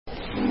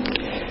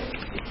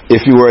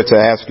If you were to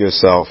ask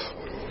yourself,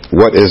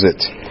 what is it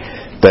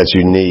that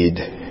you need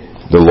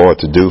the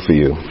Lord to do for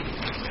you?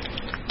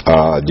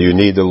 Do you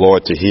need the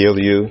Lord to heal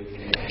you?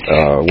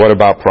 What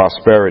about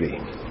prosperity?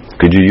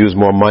 Could you use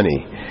more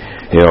money?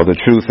 The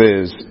truth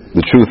is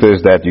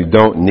that you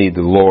don't need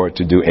the Lord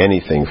to do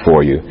anything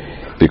for you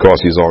because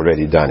He's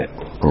already done it.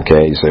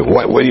 Okay, you say,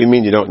 what do you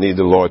mean you don't need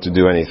the Lord to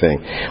do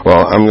anything?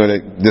 Well,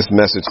 this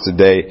message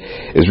today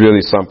is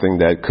really something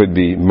that could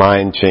be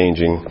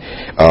mind-changing,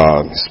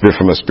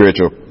 from a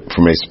spiritual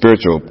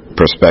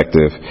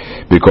perspective,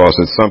 because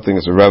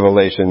it's a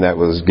revelation that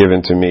was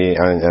given to me,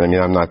 and I mean,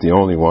 I'm not the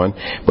only one,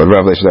 but a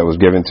revelation that was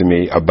given to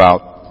me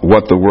about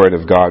what the Word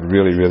of God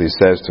really, really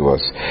says to us.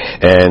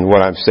 And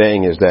what I'm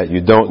saying is that you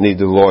don't need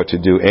the Lord to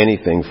do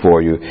anything for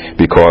you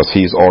because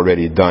He's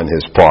already done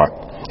His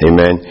part.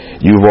 Amen.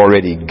 You've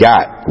already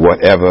got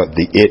whatever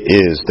it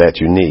is that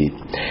you need.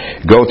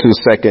 Go to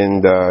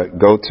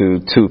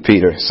 2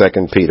 Peter,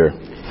 2 Peter,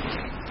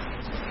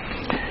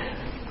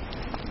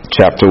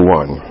 chapter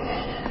 1.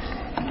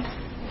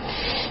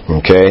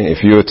 Okay,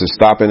 if you were to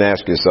stop and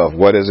ask yourself,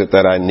 what is it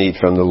that I need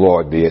from the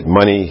Lord? Be it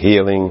money,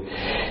 healing,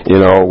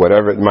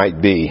 whatever it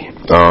might be,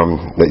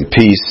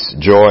 peace,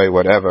 joy,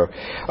 whatever,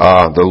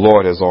 the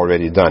Lord has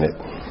already done it.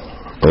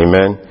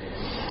 Amen.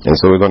 And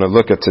so we're going to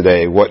look at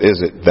today, what is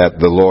it that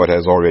the Lord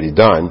has already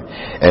done,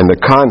 and the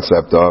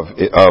concept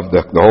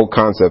the whole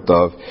concept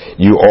of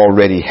you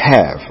already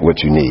have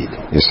what you need,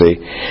 you see.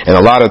 And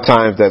a lot of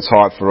times that's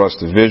hard for us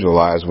to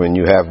visualize when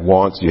you have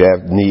wants, you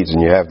have needs,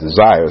 and you have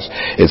desires.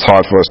 It's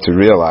hard for us to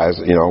realize,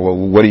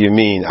 well, what do you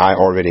mean I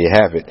already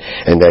have it,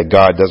 and that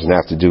God doesn't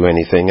have to do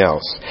anything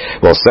else?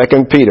 Well,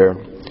 2 Peter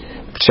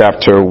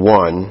chapter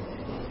 1,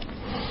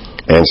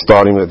 and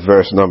starting with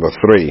verse number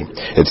 3,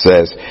 it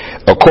says,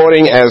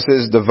 according as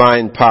His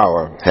divine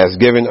power has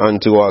given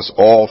unto us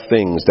all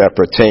things that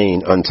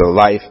pertain unto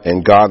life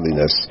and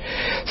godliness,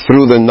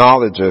 through the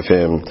knowledge of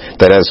Him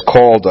that has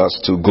called us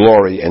to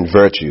glory and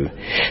virtue,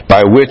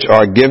 by which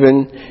are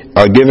given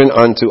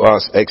unto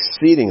us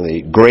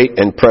exceedingly great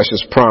and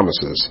precious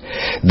promises,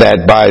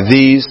 that by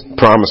these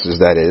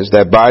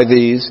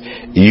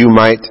you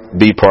might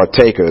be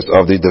partakers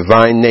of the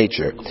divine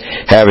nature,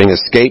 having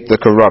escaped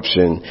the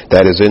corruption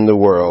that is in the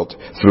world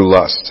through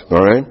lust.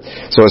 All right?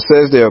 So it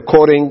says there,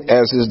 according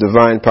as His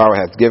divine power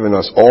hath given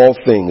us all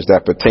things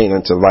that pertain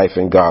unto life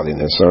and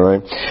godliness. All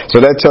right? So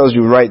that tells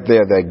you right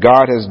there that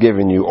God has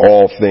given you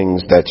all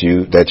things that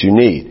you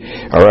need.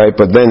 All right?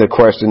 But then the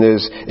question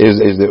is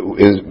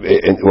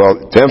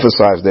to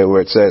emphasize there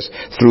where it says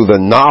through the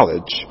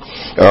knowledge,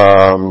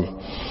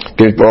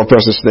 give all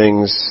precious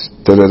things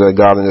to the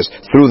godliness,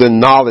 through the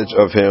knowledge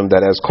of Him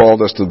that has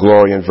called us to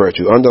glory and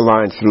virtue.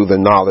 Underline through the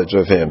knowledge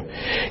of Him.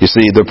 You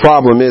see, the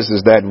problem is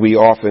that we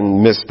often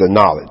miss the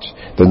knowledge.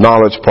 The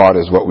knowledge part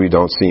is what we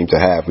don't seem to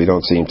have, we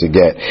don't seem to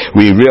get.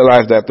 We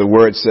realize that the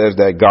Word says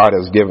that God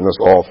has given us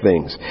all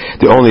things.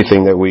 The only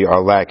thing that we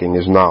are lacking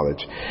is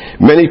knowledge.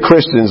 Many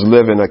Christians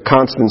live in a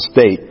constant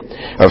state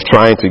of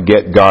trying to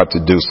get God to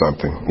do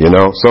something.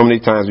 So many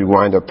times we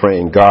wind up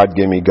praying, God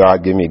give me,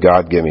 God give me,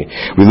 God give me.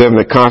 We live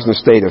in a constant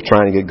state of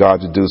trying to get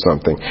God to do something.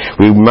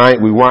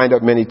 We wind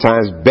up many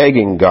times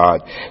begging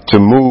God to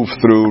move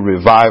through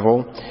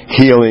revival,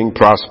 healing,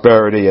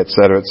 prosperity,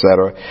 etc.,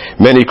 etc.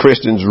 Many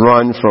Christians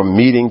run from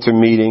meeting to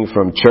meeting,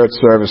 from church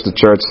service to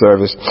church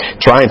service,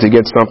 trying to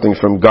get something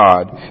from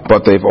God,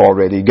 but they've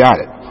already got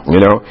it.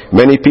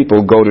 Many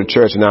people go to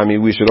church, and I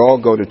mean, we should all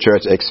go to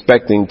church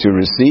expecting to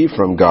receive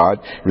from God,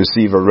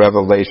 receive a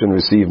revelation,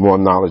 receive more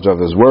knowledge of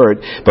His Word,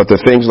 but the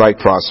things like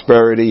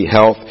prosperity,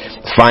 health,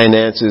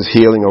 finances,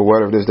 healing, or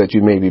whatever it is that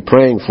you may be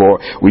praying for,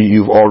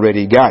 you've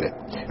already got it.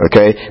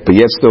 Okay? But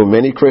yet still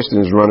many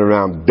Christians run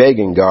around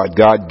begging God,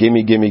 God,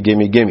 gimme, gimme,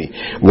 gimme, gimme.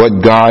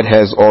 What God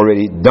has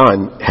already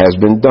done has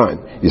been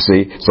done. You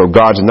see, so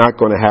God's not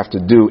going to have to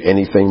do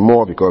anything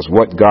more because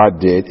what God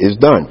did is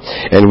done.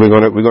 And we're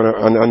going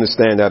to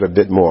understand that a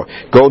bit more.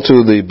 Go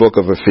to the book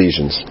of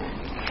Ephesians.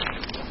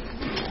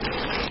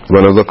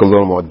 We're going to look a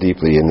little more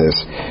deeply in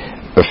this.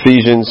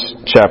 Ephesians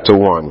chapter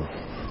 1.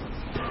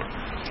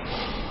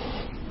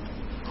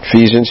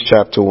 Ephesians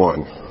chapter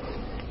 1.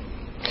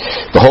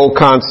 The whole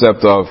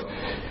concept of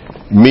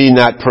me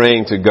not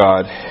praying to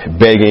God,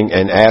 begging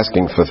and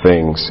asking for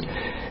things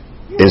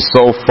is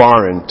so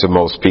foreign to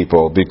most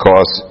people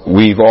because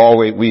we've all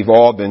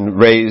been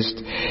raised,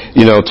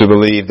 to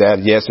believe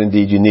that yes,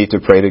 indeed, you need to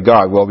pray to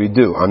God. Well, we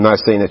do. I'm not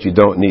saying that you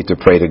don't need to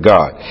pray to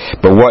God.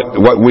 But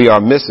what we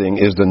are missing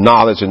is the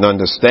knowledge and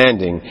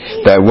understanding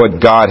that what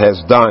God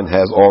has done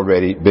has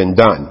already been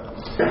done.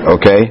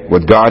 Okay?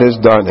 What God has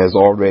done has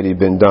already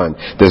been done.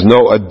 There's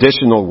no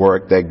additional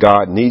work that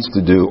God needs to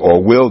do or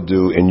will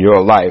do in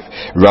your life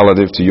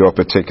relative to your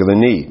particular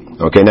need.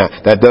 Okay, now,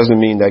 that doesn't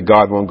mean that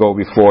God won't go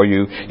before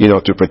you,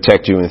 to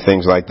protect you and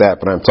things like that.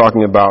 But I'm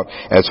talking about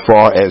as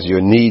far as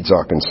your needs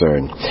are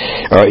concerned.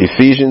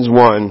 Ephesians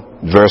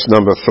 1, verse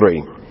number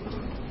 3.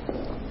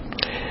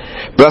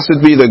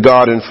 Blessed be the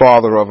God and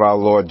Father of our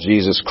Lord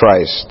Jesus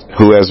Christ,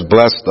 who has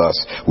blessed us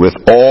with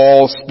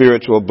all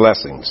spiritual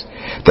blessings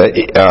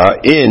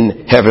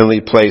in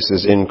heavenly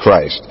places in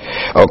Christ,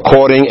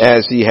 according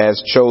as he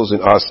has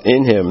chosen us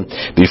in him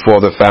before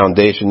the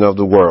foundation of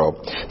the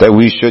world, that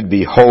we should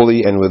be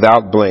holy and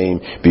without blame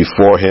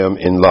before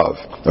him in love.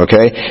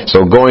 Okay?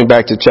 So going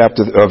back to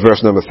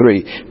verse number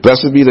 3,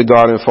 blessed be the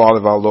God and Father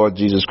of our Lord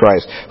Jesus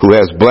Christ, who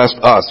has blessed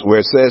us.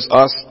 Where it says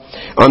us,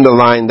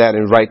 underline that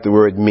and write the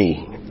word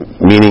me.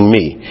 Meaning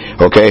me,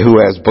 okay, who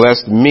has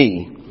blessed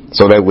me,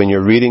 so that when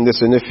you're reading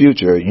this in the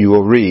future, you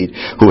will read,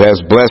 who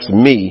has blessed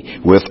me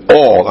with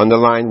all,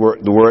 underline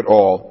the word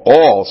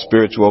all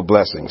spiritual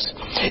blessings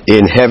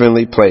in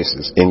heavenly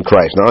places in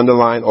Christ. Now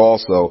underline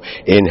also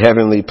in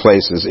heavenly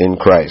places in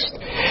Christ,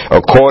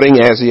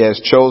 according as he has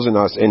chosen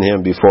us in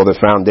him before the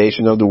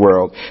foundation of the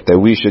world, that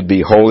we should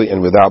be holy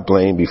and without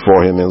blame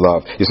before him in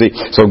love. You see,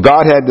 so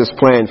God had this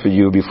plan for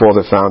you before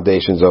the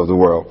foundations of the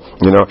world.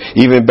 You know,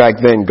 even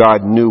back then,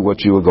 God knew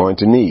what you were going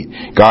to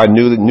need. God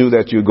knew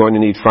that you were going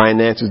to need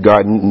finances.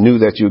 God knew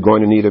that you were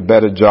going to need a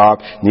better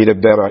job, need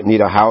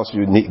a house.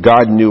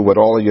 God knew what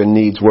all of your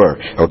needs were.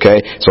 Okay,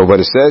 so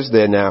what it says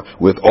there now,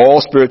 with all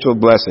spiritual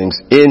blessings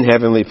in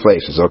heavenly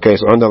places. Okay,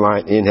 so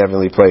underline in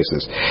heavenly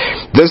places.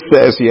 This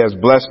says he has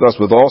blessed us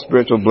with all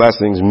spiritual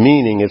blessings,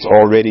 meaning it's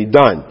already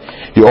done.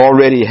 You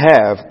already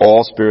have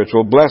all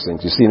spiritual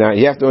blessings. You see, now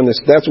you have to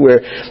understand. That's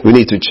where we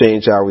need to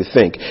change how we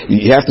think.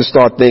 You have to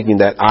start thinking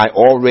that I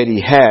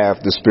already have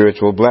the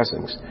spiritual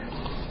blessings.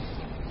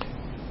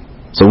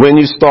 So when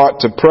you start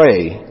to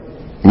pray,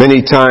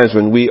 many times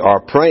when we are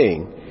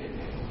praying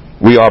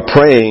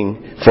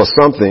for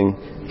something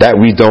that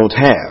we don't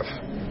have.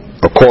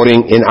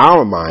 According to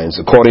our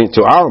minds,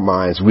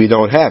 we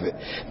don't have it.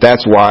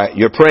 That's why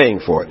you're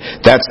praying for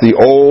it. That's the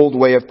old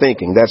way of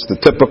thinking. That's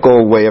the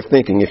typical way of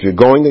thinking. If you're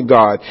going to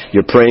God,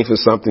 you're praying for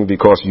something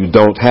because you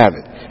don't have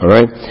it.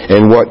 Alright?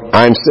 And what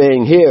I'm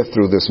saying here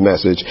through this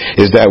message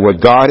is that what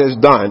God has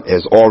done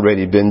has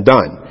already been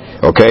done.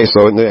 Okay,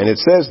 so, and it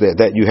says there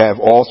that you have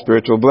all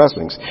spiritual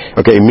blessings.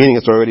 Okay, meaning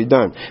it's already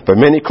done. But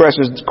many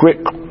Christians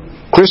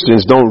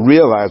don't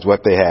realize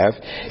what they have.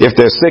 If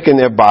they're sick in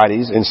their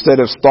bodies, instead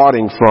of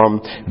starting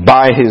from,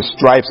 by his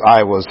stripes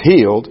I was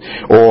healed,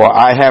 or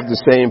I have the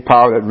same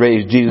power that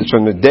raised Jesus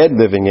from the dead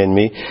living in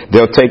me,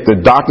 they'll take the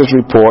doctor's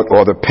report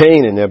or the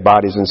pain in their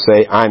bodies and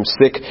say, I'm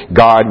sick,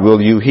 God, will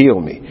you heal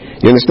me?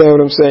 You understand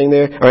what I'm saying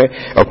there? All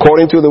right.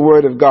 According to the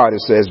Word of God,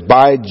 it says,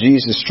 by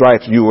Jesus'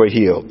 stripes you were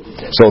healed.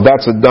 So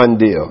that's a done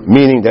deal,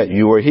 meaning that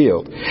you were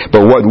healed.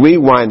 But what we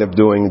wind up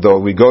doing,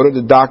 though, we go to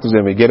the doctors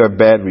and we get a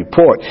bad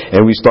report,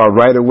 and we start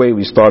right away,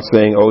 we start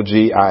saying, oh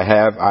gee, I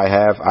have.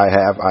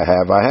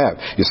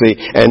 You see,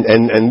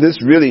 and this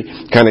really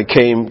kind of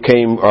came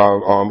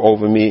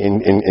over me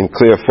in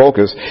clear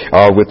focus,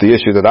 with the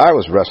issue that I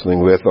was wrestling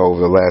with over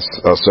the last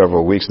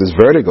several weeks, this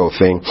vertigo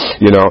thing.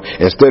 You know,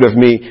 instead of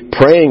me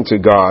praying to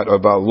God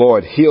about,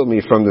 Lord, heal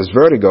me from this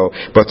vertigo,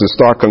 but to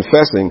start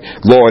confessing,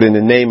 Lord, in the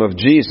name of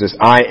Jesus,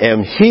 I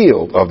am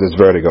healed of this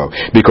vertigo.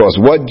 Because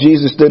what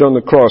Jesus did on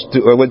the cross,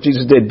 what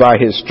Jesus did by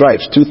his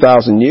stripes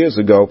 2,000 years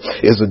ago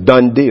is a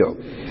done deal.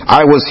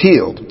 I was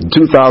healed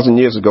 2,000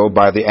 years ago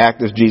by the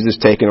act of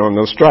Jesus taking on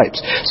those stripes.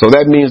 So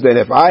that means that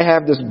if I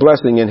have this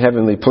blessing in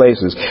heavenly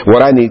places, what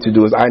I need to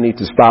do is I need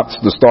to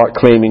start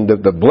claiming the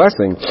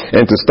blessing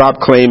and to stop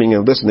claiming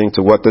and listening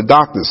to what the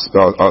doctors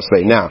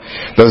say. Now,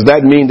 does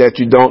that mean that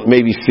you don't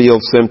maybe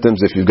feel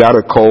symptoms? If you've got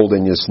a cold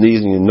and you're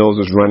sneezing, your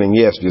nose is running,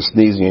 yes, you're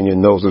sneezing and your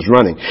nose is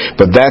running.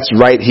 But that's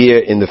right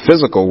here in the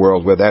physical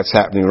world where that's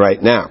happening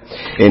right now.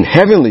 In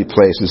heavenly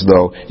places,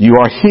 though,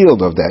 you are healed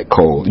of that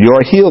cold. You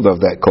are healed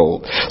of that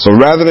cold. So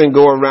rather than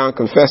go around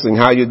confessing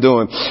how you're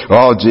doing,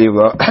 oh gee,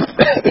 well,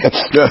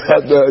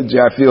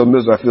 I feel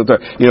miserable, I feel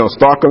tired. You know,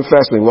 start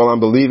confessing, well, I'm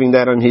believing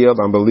that I'm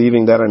healed. I'm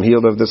believing that I'm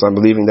healed of this. I'm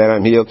believing that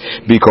I'm healed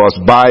because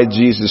by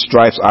Jesus'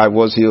 stripes I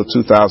was healed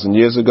 2,000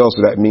 years ago.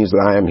 So that means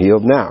that I am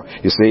healed now.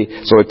 You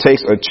see? So it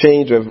takes a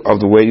change of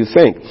the way you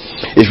think.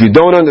 If you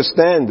don't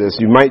understand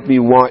this, it might be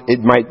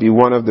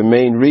one of the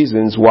main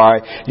reasons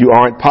why you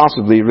aren't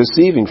possibly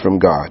receiving from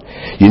God.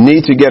 You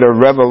need to get a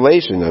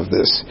revelation of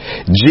this.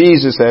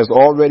 Jesus has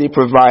already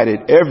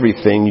provided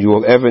everything you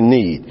will ever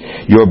need.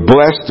 You're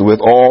blessed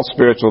with all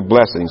spiritual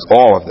blessings,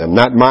 all of them.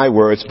 Not my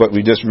words, but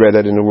we just read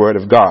it in the Word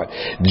of God.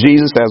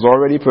 Jesus has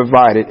already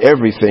provided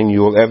everything you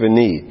will ever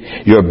need.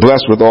 You're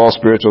blessed with all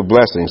spiritual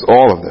blessings,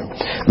 all of them.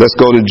 Let's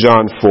go to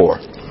John 4.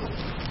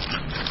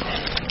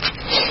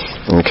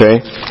 Okay?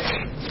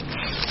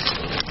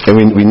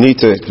 And we need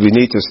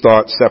to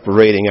start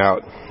separating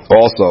out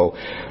also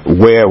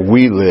where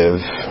we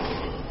live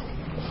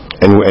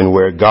and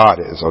where God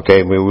is.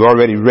 Okay, we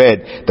already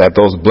read that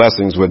those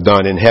blessings were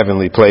done in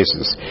heavenly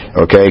places.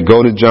 Okay,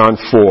 go to John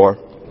 4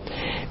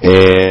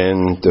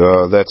 and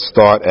let's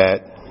start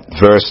at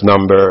verse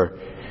number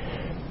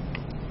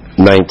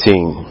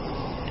 19.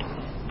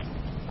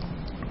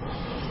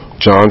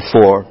 John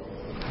 4,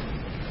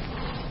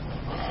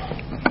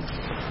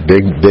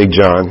 Big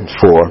John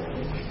 4,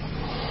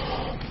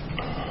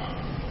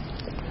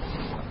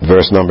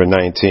 verse number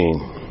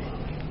 19.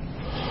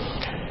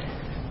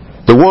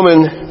 The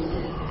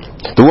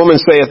woman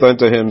saith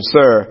unto him,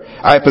 Sir,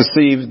 I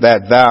perceive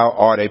that thou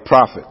art a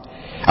prophet.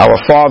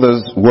 Our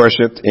fathers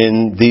worshipped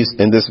in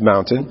this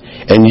mountain,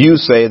 and you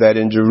say that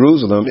in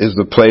Jerusalem is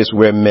the place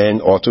where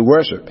men ought to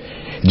worship.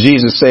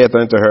 Jesus saith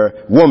unto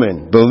her,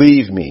 Woman,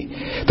 believe me,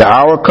 the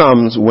hour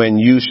comes when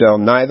you shall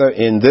neither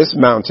in this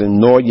mountain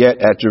nor yet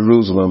at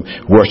Jerusalem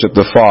worship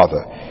the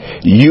Father.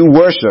 You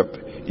worship,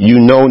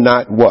 you know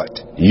not what.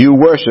 You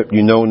worship,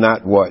 you know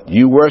not what.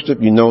 You worship,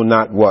 you know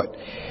not what.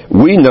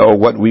 We know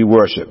what we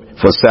worship,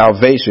 for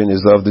salvation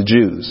is of the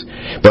Jews.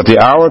 But the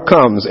hour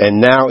comes,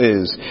 and now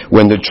is,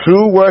 when the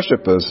true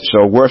worshipers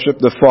shall worship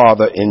the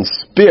Father in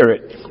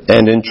spirit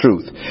and in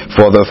truth.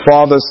 For the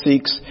Father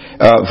seeks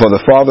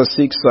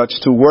such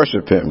to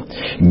worship him.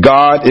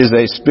 God is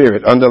a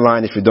spirit.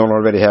 Underline if you don't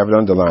already have it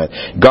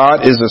underlined.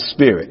 God is a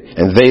spirit,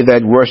 and they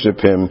that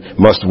worship him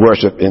must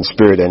worship in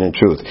spirit and in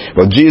truth.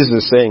 Well, Jesus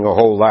is saying a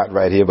whole lot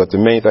right here, but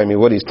the main thing,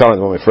 what he's telling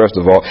them, first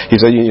of all,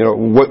 he said,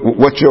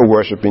 what you're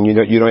worshiping, you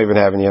don't even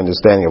have any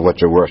understanding of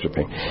what you're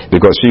worshiping,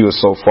 because she was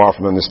so far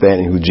from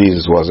understanding who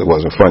Jesus was, it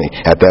wasn't funny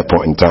at that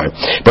point in time.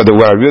 But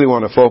what I really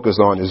want to focus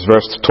on is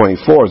verse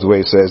 24, is the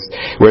way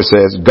where it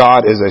says,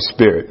 God is a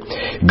spirit.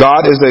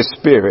 God is a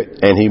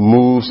spirit, and he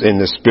moves in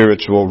the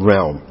spiritual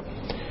realm.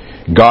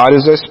 God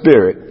is a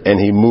spirit, and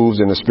he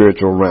moves in the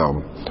spiritual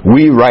realm.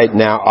 We right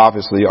now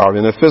obviously are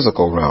in a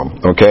physical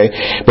realm,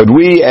 okay? But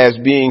we, as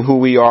being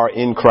who we are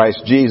in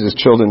Christ Jesus,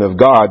 children of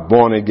God,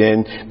 born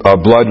again,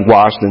 blood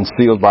washed and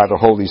sealed by the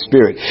Holy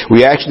Spirit,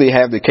 we actually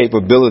have the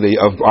capability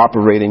of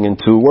operating in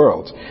two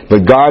worlds.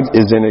 But God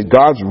is in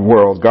God's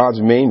world, God's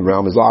main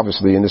realm is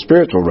obviously in the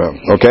spiritual realm,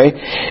 okay?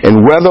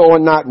 And whether or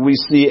not we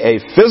see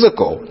a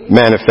physical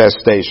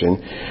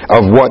manifestation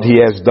of what he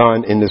has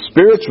done in the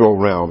spiritual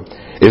realm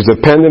is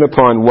dependent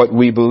upon what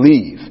we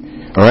believe.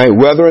 All right,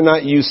 whether or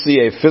not you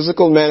see a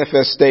physical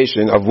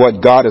manifestation of what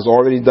God has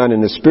already done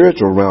in the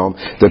spiritual realm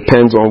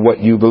depends on what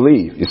you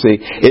believe. You see,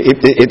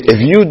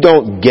 if you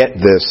don't get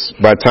this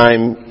by the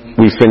time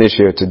we finish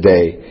here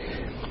today,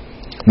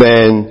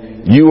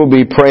 then you will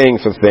be praying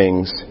for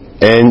things,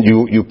 and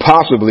you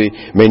possibly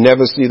may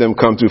never see them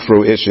come to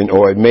fruition,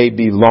 or it may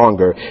be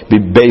longer,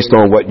 based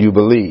on what you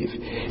believe.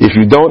 If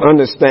you don't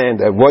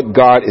understand that what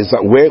God is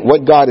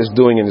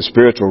doing in the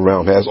spiritual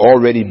realm has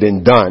already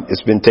been done,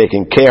 it's been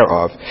taken care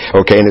of,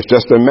 okay, and it's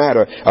just a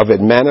matter of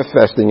it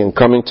manifesting and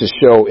coming to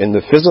show in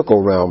the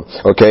physical realm,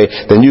 okay,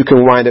 then you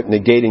can wind up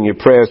negating your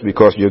prayers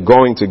because you're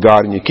going to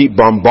God and you keep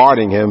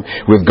bombarding him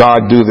with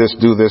God, do this,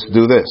 do this,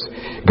 do this.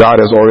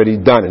 God has already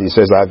done it. He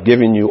says, I've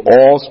given you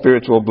all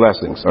spiritual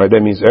blessings. All right,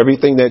 that means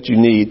everything that you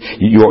need,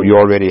 you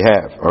already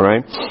have. All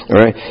right,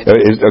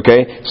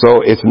 okay. So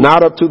it's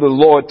not up to the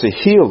Lord to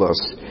heal us.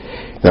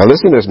 Now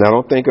listen to this. Now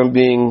don't think I'm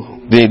being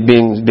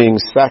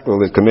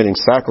sacrilege, committing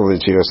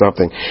sacrilege here or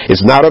something.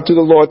 It's not up to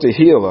the Lord to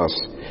heal us.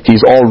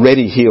 He's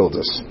already healed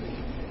us.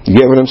 You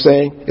get what I'm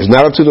saying? It's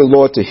not up to the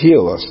Lord to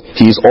heal us.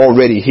 He's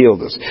already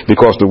healed us,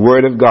 because the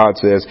Word of God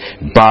says,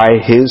 by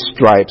his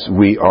stripes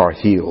we are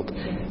healed.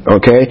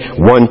 Okay?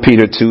 1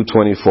 Peter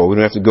 2:24. We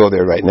don't have to go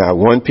there right now.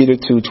 1 Peter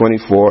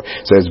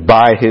 2:24 says,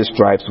 by his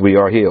stripes we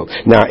are healed.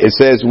 Now, it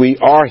says we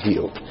are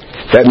healed.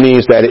 That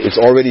means that it's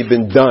already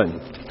been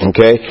done.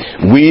 Okay?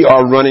 We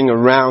are running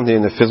around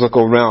in the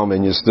physical realm,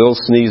 and you're still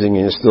sneezing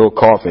and you're still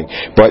coughing.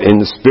 But in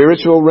the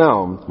spiritual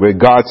realm, where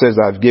God says,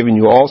 I've given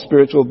you all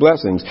spiritual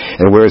blessings,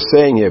 and we're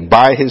saying here,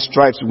 by his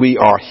stripes we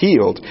are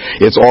healed,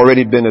 it's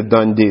already been a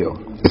done deal.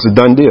 It's a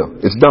done deal.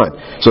 It's done.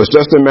 So it's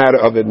just a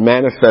matter of it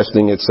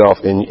manifesting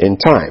itself in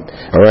time.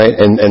 All right?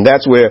 And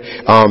that's where,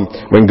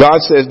 when God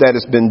says that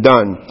it's been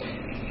done,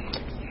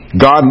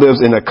 God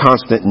lives in a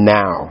constant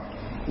now.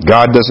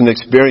 God doesn't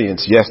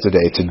experience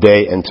yesterday,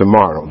 today, and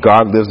tomorrow.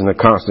 God lives in a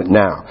constant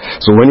now.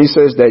 So when he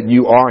says that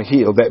you are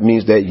healed, that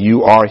means that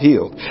you are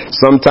healed.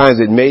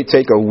 Sometimes it may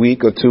take a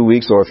week or 2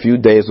 weeks or a few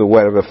days or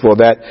whatever for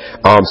that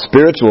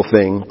spiritual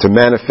thing to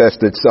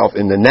manifest itself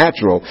in the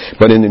natural.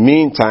 But in the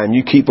meantime,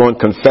 you keep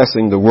on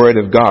confessing the word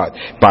of God.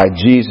 By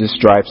Jesus'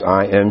 stripes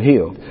I am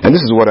healed. And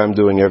this is what I'm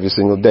doing every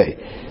single day,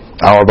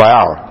 hour by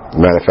hour.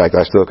 Matter of fact,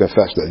 I still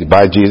confess that.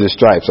 By Jesus'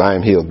 stripes, I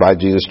am healed. By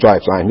Jesus'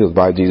 stripes, I am healed.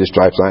 By Jesus'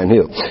 stripes, I am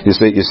healed. You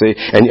see,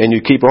 and you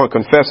keep on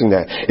confessing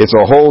that. It's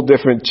a whole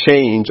different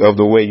change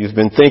of the way you've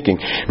been thinking.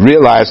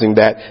 Realizing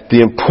that the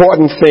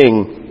important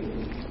thing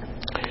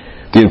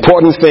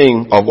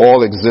of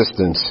all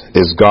existence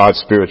is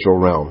God's spiritual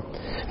realm.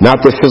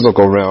 Not the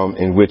physical realm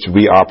in which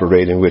we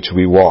operate, in which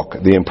we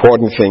walk. The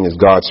important thing is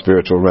God's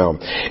spiritual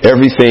realm.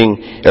 Everything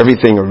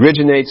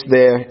originates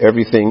there,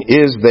 everything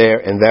is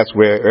there, and that's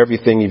where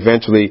everything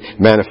eventually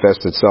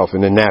manifests itself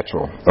in the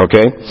natural.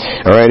 Okay?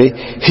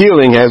 Alrighty?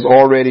 Healing has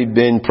already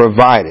been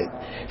provided.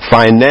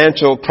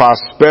 Financial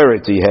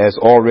prosperity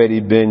has already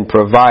been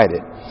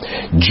provided.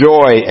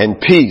 joy and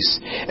peace,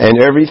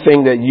 and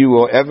everything that you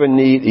will ever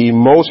need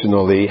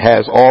emotionally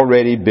has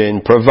already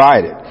been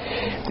provided.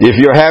 If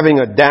you're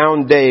having a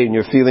down day and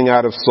you're feeling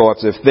out of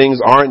sorts, if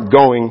things aren't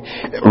going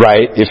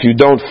right, if you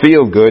don't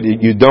feel good,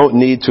 you don't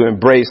need to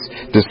embrace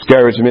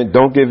discouragement.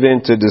 Don't give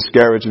in to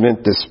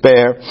discouragement,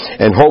 despair,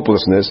 and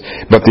hopelessness.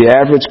 But the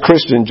average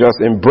Christian just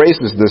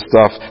embraces this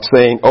stuff,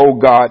 saying, "Oh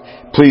God,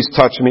 please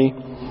touch me.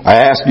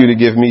 I ask you to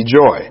give me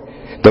joy."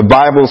 The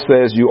Bible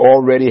says you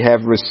already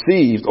have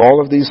received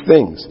all of these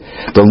things.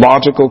 The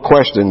logical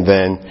question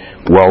then,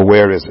 well,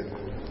 where is it?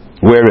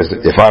 Where is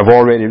it? If I've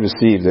already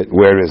received it,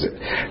 where is it?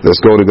 Let's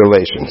go to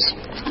Galatians.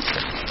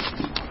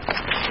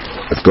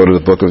 Let's go to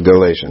the book of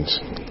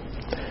Galatians.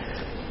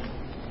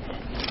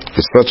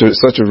 It's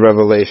such a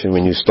revelation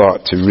when you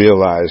start to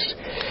realize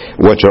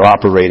what you're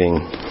operating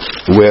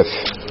with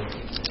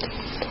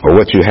or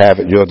what you have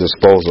at your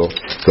disposal.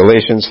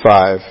 Galatians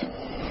 5.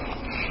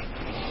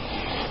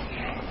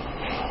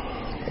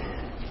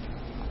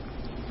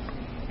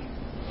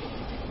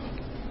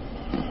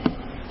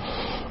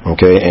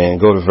 Okay, and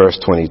go to verse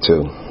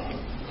 22.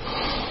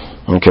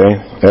 Okay,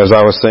 as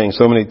I was saying,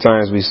 so many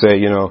times we say,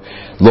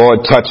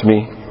 Lord, touch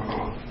me,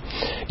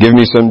 give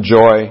me some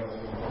joy,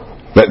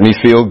 let me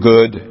feel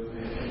good,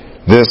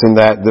 this and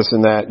that,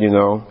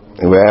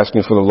 and we're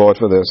asking for the Lord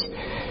for this.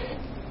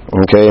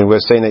 Okay, and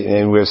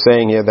we're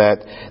saying here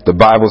that the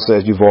Bible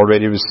says you've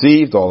already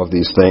received all of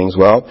these things.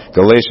 Well,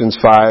 Galatians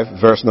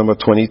 5, verse number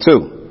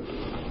 22.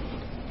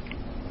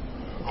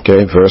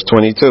 Okay, verse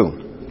 22.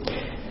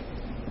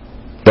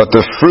 But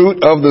the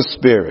fruit of the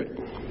Spirit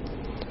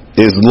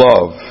is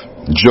love,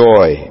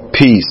 joy,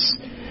 peace,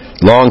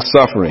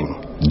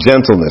 long-suffering,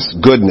 gentleness,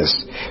 goodness,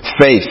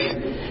 faith,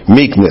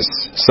 meekness,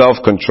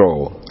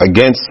 self-control.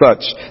 Against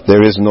such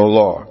there is no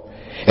law.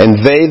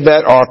 And they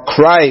that are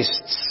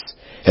Christ's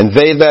have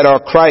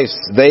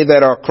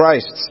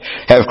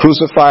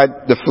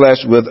crucified the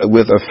flesh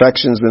with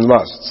affections and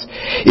lusts.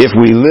 If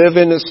we live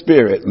in the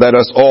Spirit, let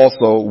us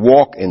also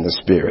walk in the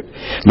Spirit.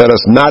 Let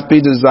us not be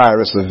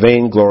desirous of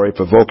vainglory,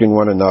 provoking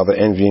one another,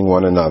 envying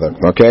one another.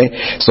 Okay?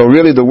 So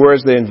really the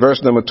words there in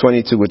verse number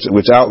 22,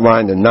 which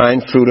outline the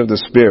 9 fruit of the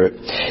Spirit,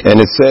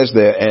 and it says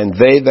there, and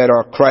they that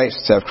are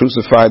Christ's have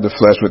crucified the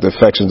flesh with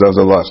affections of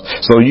the lust.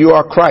 So you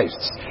are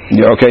Christ's.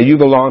 Okay, you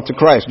belong to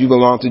Christ. You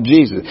belong to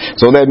Jesus.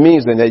 So that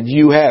means then that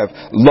you have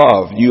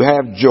love, you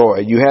have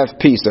joy, you have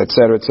peace,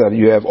 etc., etc.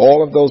 You have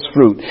all of those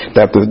fruit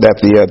that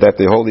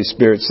the Holy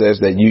Spirit says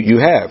that you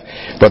have.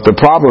 But the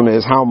problem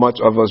is how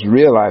much of us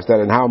realize that,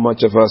 and how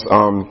much of us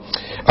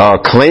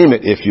claim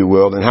it, if you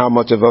will, and how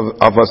much of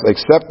us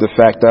accept the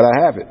fact that I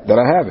have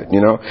it.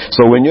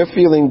 So when you're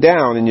feeling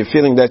down and you're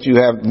feeling that you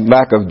have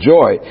lack of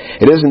joy,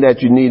 it isn't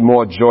that you need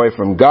more joy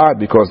from God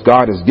because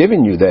God has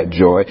given you that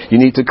joy. You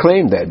need to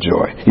claim that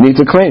joy. You need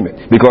to claim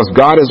it because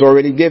God has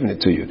already given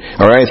it to you.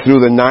 All right,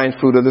 through the 9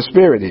 fruit of the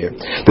Spirit here.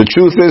 The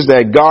truth is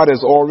that God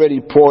has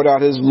already poured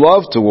out His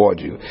love toward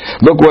you.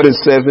 Look what it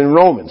says in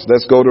Romans.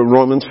 Let's go to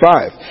Romans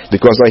 5,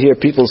 because I hear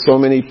people so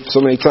many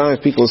times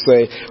people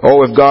say,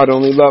 "Oh, if God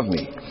only loved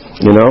me,"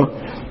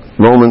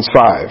 Romans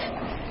 5.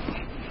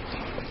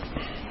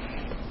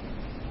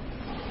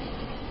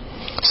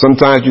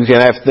 Sometimes you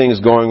can have things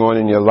going on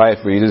in your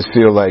life where you just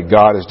feel like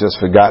God has just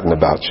forgotten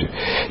about you.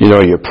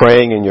 You're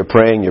praying and you're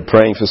praying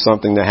for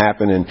something to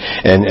happen, and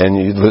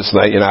you just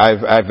like,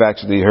 I've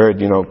actually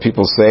heard,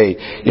 people say,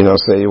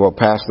 well,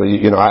 Pastor,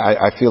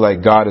 I feel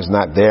like God is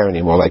not there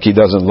anymore, like He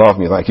doesn't love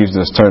me, like He's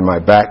just turned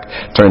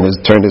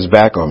his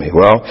back on me.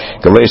 Well,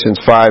 Galatians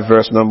 5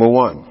 verse number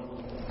 1.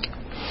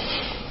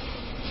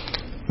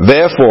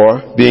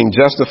 Therefore, being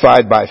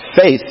justified by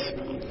faith,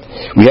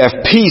 we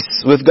have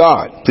peace with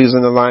God. Please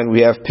underline,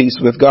 we have peace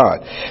with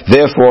God.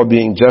 Therefore,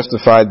 being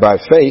justified by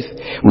faith,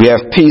 we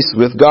have peace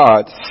with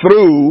God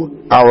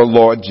through our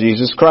Lord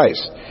Jesus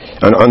Christ.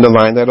 And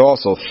underline that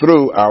also,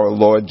 through our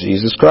Lord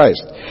Jesus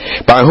Christ,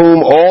 by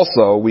whom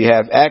also we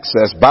have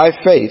access by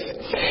faith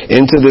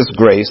into this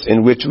grace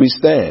in which we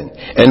stand,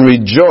 and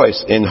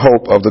rejoice in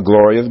hope of the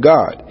glory of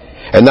God.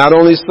 And not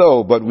only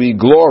so, but we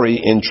glory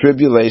in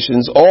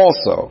tribulations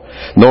also,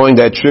 knowing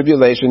that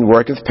tribulation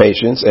worketh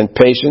patience, and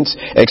patience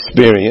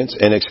experience,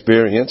 and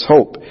experience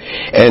hope.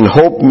 And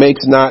hope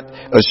makes not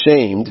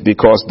ashamed,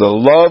 because the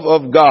love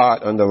of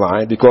God,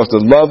 underline, because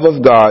the love of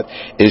God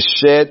is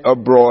shed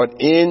abroad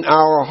in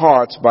our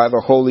hearts by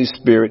the Holy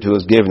Spirit who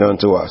is given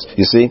unto us.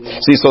 You see,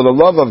 so the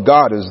love of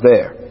God is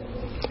there.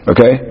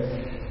 Okay?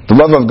 The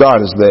love of God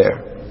is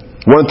there.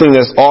 One thing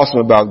that's awesome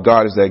about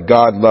God is that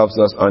God loves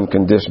us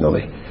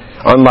unconditionally.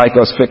 Unlike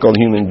us fickle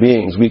human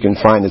beings, we can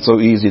find it so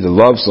easy to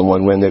love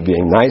someone when they're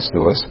being nice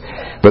to us.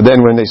 But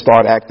then when they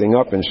start acting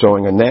up and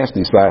showing a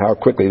nasty side, how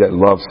quickly that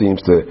love seems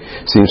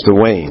to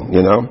wane,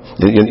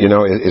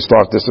 it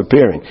starts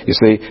disappearing. You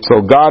see,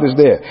 so God is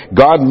there.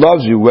 God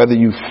loves you whether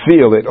you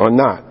feel it or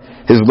not.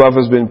 His love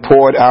has been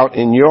poured out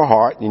in your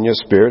heart, in your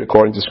spirit,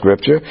 according to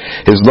Scripture.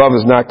 His love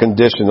is not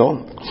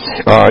conditional.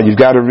 You've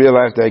got to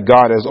realize that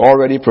God has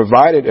already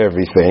provided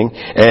everything,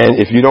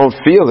 and if you don't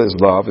feel His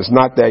love, it's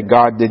not that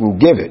God didn't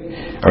give it.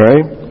 All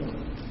right?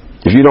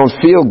 If you don't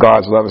feel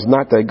God's love, it's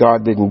not that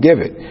God didn't give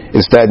it.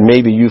 It's that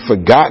maybe you've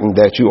forgotten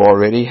that you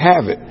already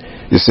have it.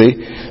 You see?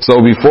 So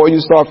before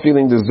you start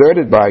feeling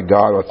deserted by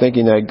God or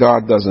thinking that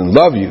God doesn't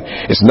love you,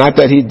 it's not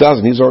that He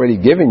doesn't. He's already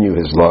given you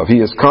His love. He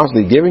is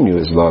constantly giving you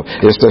His love.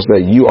 It's just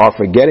that you are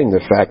forgetting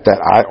the fact that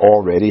I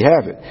already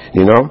have it.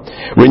 You know?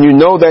 When you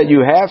know that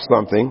you have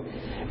something,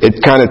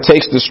 it kind of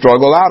takes the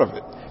struggle out of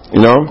it.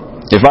 You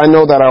know? If I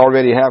know that I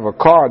already have a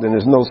car, then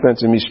there's no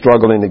sense in me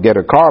struggling to get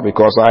a car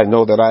because I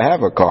know that I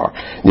have a car.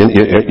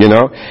 You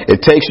know? It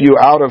takes you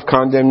out of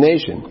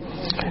condemnation.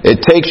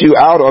 It takes you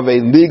out of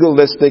a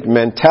legalistic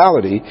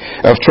mentality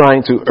of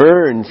trying to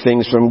earn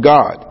things from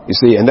God. You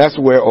see, and that's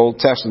where Old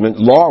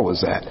Testament law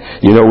was at.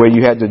 You know, where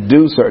you had to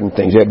do certain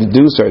things. You had to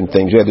do certain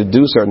things. You had to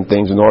do certain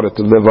things in order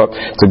to live up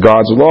to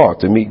God's law,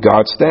 to meet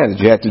God's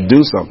standards. You had to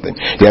do something.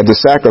 You had to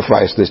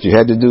sacrifice this. You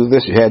had to do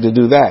this. You had to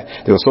do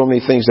that. There were so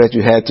many things that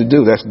you had to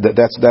do. That's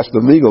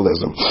the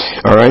legalism.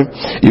 All right?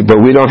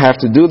 But we don't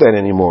have to do that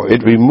anymore.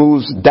 It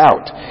removes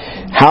doubt.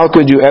 How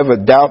could you ever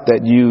doubt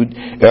that you'd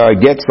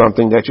get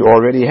something that you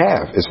already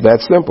have? It's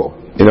that simple.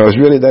 You know, it's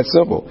really that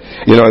simple.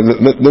 You know,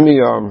 let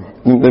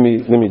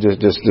me just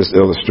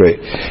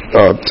illustrate.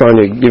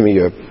 Tanya, give me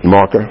your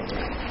marker.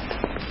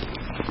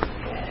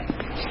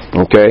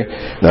 Okay.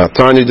 Now,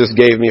 Tanya just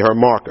gave me her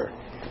marker.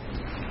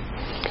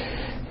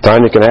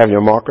 Tanya, can I have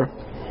your marker?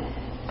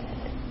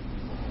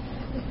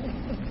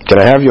 Can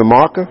I have your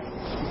marker?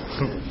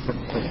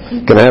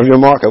 Can I have your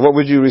marker? What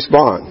would you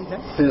respond? You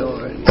have it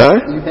already. Huh?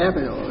 You have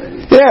it already.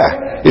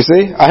 Yeah, you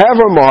see, I have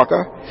her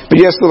marker, but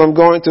yet still I'm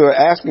going to her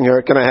asking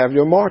her, can I have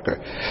your marker?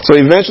 So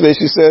eventually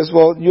she says,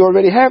 well, you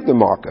already have the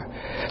marker.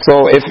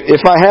 So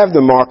if I have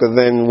the marker,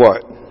 then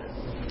what?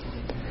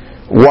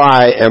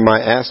 Why am I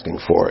asking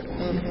for it?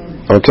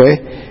 Okay?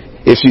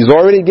 If she's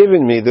already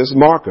given me this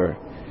marker,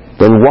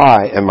 then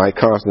why am I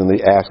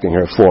constantly asking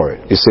her for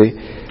it? You see,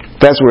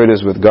 that's where it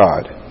is with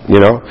God. You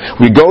know,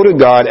 we go to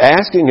God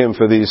asking Him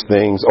for these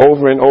things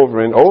over and over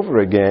and over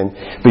again,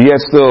 but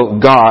yet still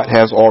God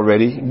has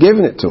already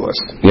given it to us,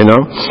 you know.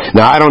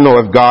 Now, I don't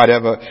know if God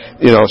ever,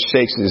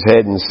 shakes His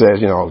head and says,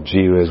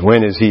 gee whiz,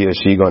 when is he or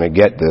she going to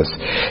get this?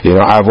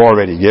 I've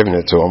already given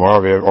it to them,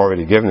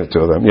 already given it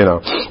to them,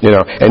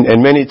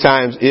 and many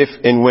times if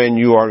and when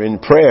you are in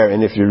prayer,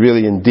 and if you're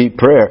really in deep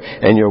prayer,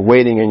 and you're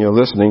waiting and you're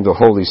listening to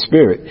Holy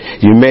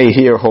Spirit, you may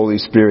hear Holy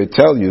Spirit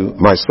tell you,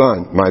 my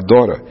son, my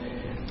daughter,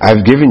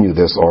 I've given you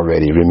this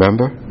already,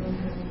 remember?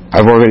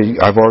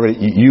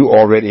 You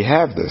already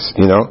have this,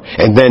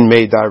 and then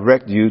may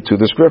direct you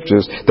to the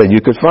scriptures that you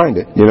could find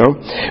it,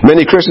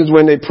 Many Christians,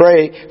 when they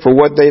pray for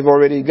what they've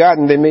already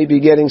gotten, they may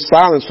be getting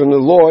silence from the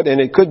Lord, and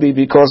it could be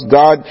because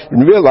God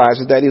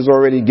realizes that He's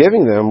already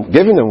giving them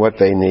what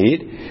they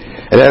need.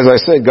 And as I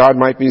said, God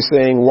might be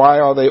saying,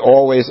 why are they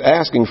always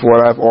asking for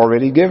what I've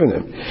already given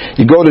them?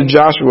 You go to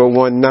Joshua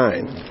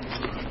 1:9.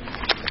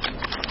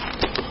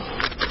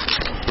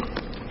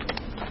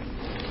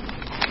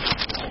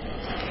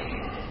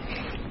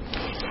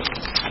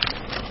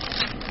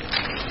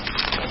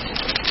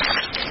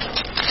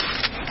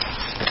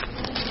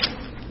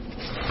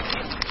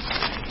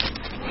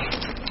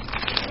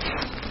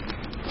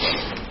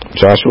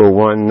 Joshua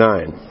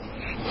 1:9,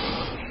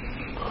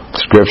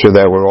 scripture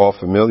that we're all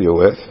familiar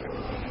with.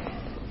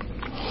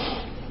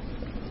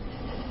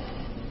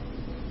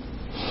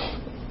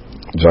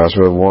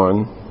 Joshua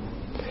 1,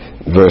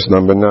 verse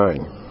number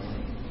 9.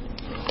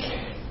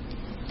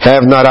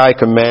 Have not I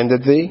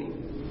commanded thee?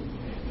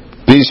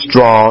 Be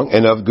strong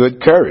and of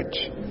good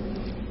courage.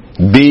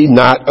 Be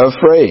not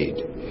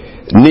afraid,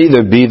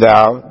 neither be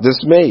thou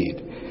dismayed.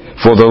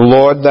 For the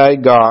Lord thy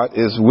God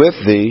is with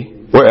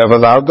thee wherever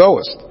thou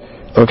goest.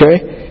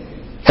 Okay?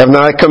 Have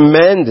not I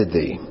commanded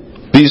thee?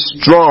 Be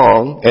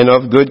strong and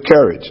of good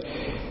courage.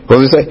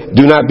 What does it say?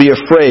 Do not be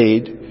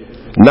afraid,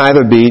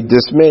 neither be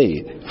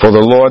dismayed. For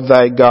the Lord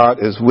thy God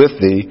is with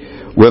thee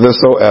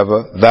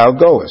whithersoever thou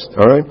goest.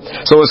 Alright?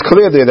 So it's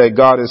clear there that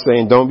God is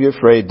saying, don't be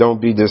afraid, don't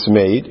be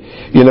dismayed.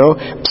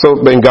 So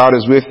when God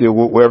is with you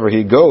wherever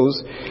He goes.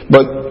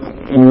 But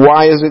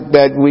why is it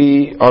that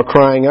we are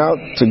crying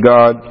out to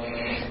God,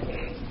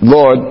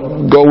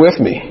 Lord, go with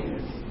me?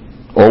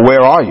 Or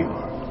where are you?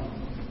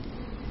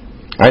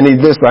 I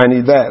need this, I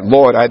need that.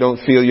 Lord, I don't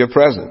feel your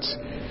presence.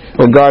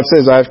 Well, God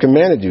says, I have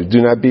commanded you.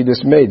 Do not be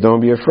dismayed. Don't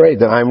be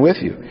afraid that I'm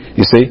with you.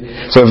 You see?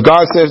 So if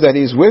God says that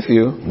He's with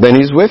you, then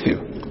He's with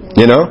you.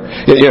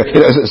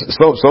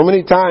 So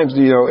many times,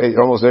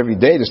 almost every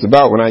day, just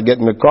about when I get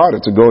in the car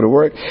to go to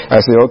work,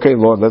 I say, okay,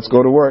 Lord, let's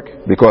go to work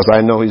because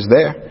I know He's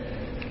there.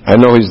 I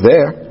know He's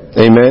there.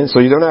 Amen. So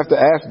you don't have to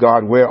ask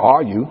God, where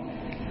are you?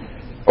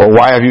 Or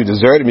why have you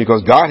deserted me?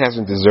 Because God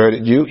hasn't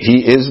deserted you.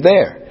 He is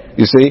there.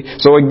 You see?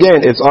 So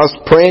again, it's us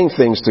praying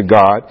things to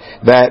God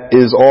that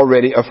is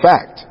already a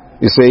fact.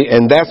 You see,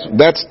 and that's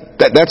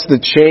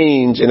the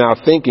change in our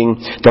thinking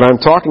that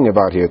I'm talking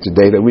about here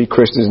today that we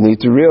Christians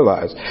need to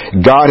realize.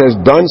 God has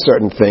done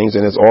certain things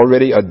and it's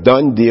already a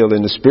done deal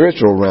in the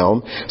spiritual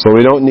realm, so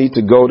we don't need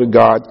to go to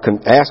God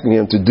asking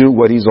Him to do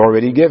what He's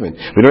already given.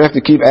 We don't have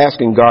to keep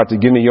asking God to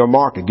give me your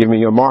marker,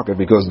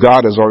 because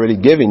God has already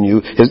given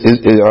you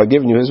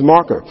His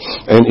marker.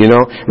 And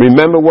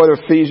remember what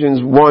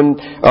Ephesians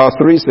 1:3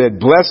 said,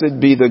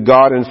 "Blessed be the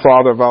God and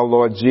Father of our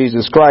Lord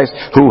Jesus Christ,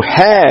 who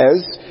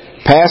has,"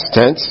 past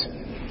tense,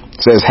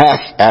 says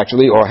hath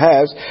actually, or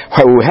has,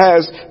 who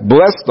has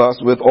blessed us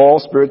with all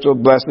spiritual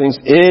blessings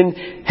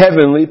in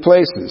heavenly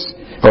places.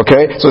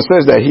 Okay? So it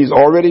says that He's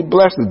already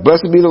blessed us.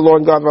 Blessed be the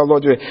Lord God of our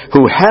Lord Jesus,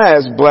 who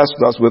has blessed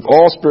us with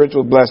all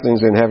spiritual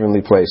blessings in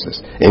heavenly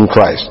places in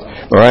Christ.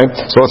 Alright?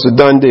 So it's a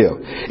done deal.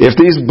 If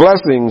these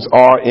blessings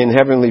are in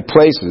heavenly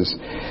places,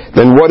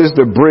 then what is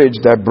the bridge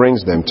that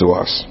brings them to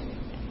us?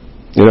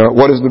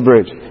 What is the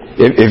bridge?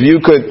 If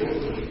you could,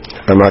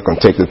 I'm not going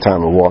to take the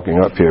time of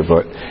walking up here,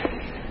 but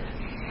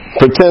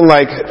pretend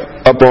like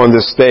up on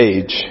the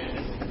stage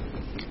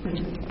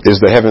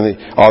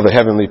are the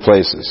heavenly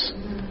places.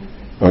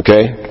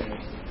 Okay?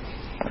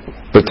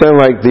 Pretend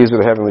like these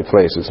are the heavenly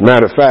places.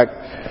 Matter of fact,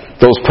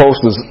 those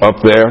posters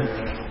up there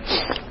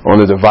on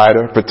the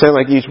divider, pretend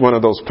like each one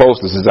of those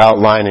posters is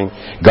outlining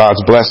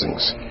God's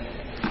blessings.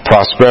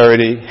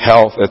 Prosperity,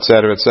 health,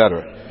 etc.,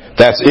 etc.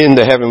 That's in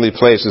the heavenly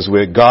places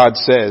where God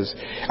says,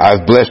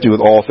 I've blessed you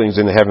with all things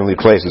in the heavenly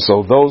places.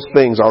 So those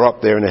things are up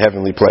there in the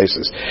heavenly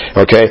places.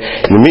 Okay?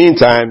 In the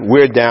meantime,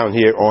 we're down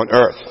here on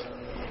earth.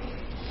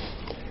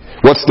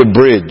 What's the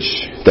bridge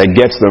that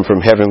gets them from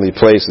heavenly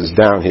places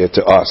down here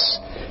to us?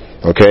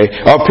 Okay?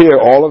 Up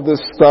here, all of this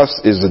stuff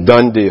is a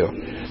done deal.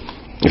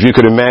 If you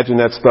could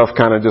imagine that stuff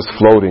kind of just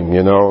floating,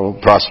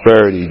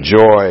 prosperity,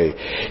 joy,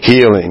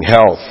 healing,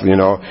 health,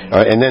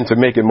 and then to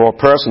make it more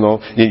personal,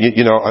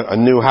 a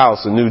new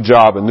house, a new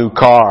job, a new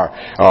car,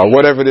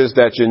 whatever it is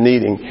that you're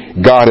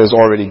needing, God has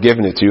already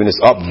given it to you, and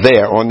it's up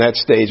there on that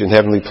stage in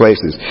heavenly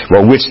places.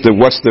 Well,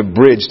 what's the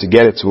bridge to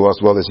get it to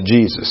us? Well, it's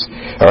Jesus.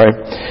 All right.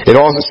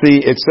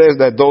 It says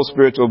that those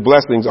spiritual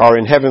blessings are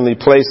in heavenly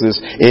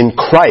places in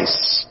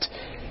Christ.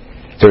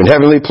 They're in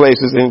heavenly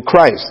places in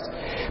Christ.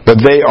 But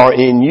they are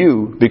in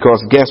you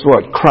because guess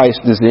what?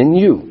 Christ is in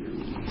you.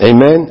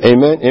 Amen?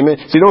 Amen? Amen?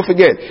 See, don't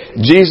forget,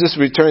 Jesus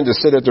returned to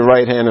sit at the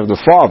right hand of the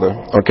Father,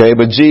 okay?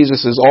 But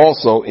Jesus is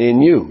also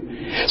in you.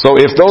 So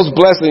if those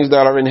blessings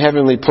that are in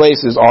heavenly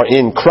places are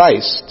in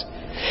Christ,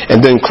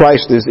 and then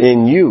Christ is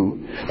in you,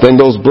 then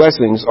those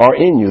blessings are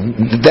in you.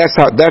 That's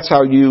how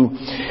you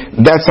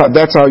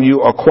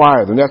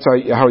acquire them. That's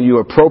how you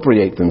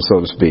appropriate them, so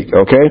to speak.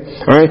 Okay?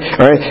 All right?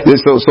 All right?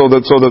 So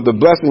the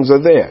blessings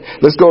are there.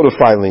 Let's go to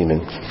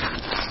Philemon.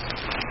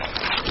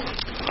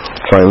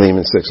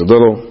 Philemon 6, a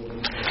little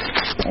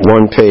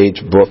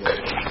one-page book.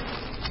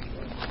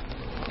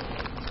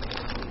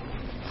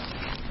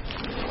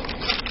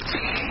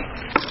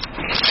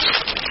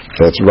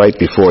 That's right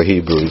before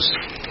Hebrews.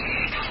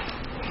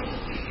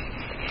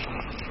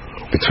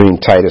 Between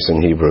Titus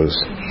and Hebrews.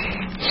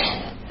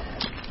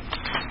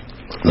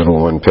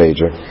 Little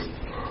one-pager.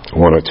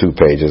 One or two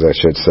pages, I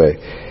should say.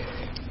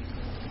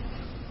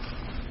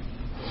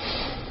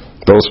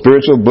 Those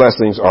spiritual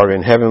blessings are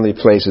in heavenly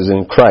places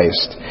in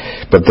Christ,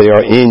 but they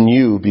are in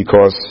you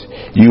because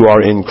you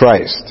are in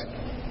Christ.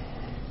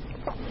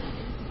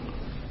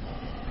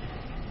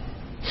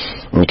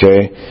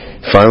 Okay?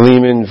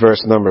 Philemon,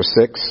 verse number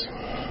 6.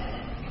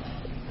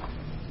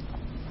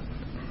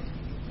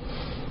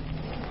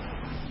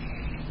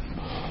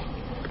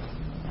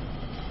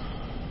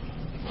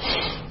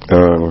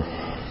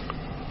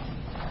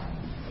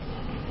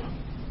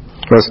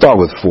 Let's start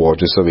with 4,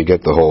 just so we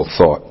get the whole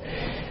thought.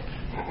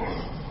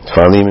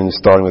 Philemon,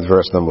 starting with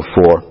verse number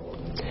 4.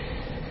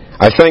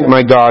 I thank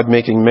my God,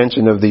 making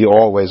mention of thee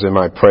always in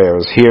my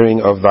prayers,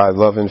 hearing of thy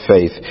love and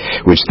faith,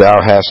 which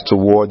thou hast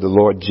toward the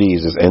Lord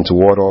Jesus and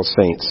toward all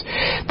saints,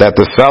 that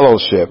the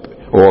fellowship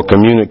or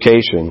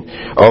communication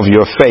of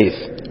your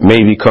faith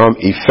may become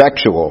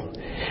effectual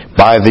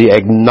by the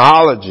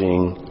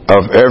acknowledging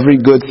of every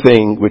good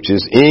thing which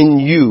is in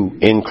you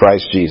in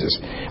Christ Jesus.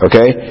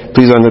 Okay?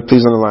 Please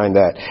underline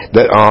that.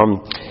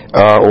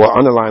 Or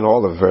underline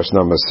all of verse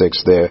number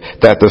 6 there.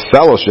 That the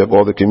fellowship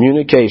or the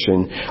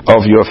communication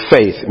of your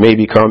faith may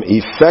become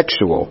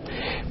effectual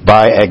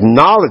by the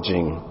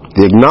acknowledging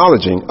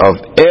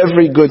of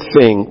every good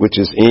thing which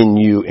is in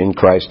you in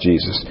Christ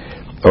Jesus.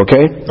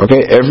 Okay?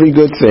 Okay? Every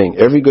good thing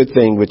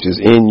which is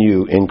in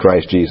you in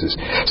Christ Jesus.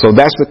 So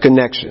that's the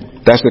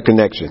connection. That's the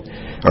connection.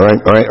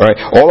 Alright?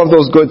 All of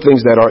those good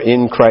things that are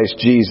in Christ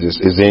Jesus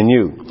is in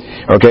you.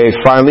 Okay?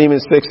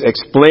 Philemon 6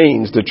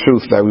 explains the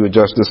truth that we were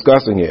just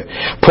discussing here.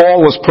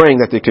 Paul was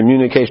praying that the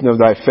communication of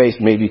thy faith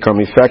may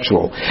become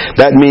effectual.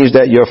 That means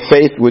that your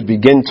faith would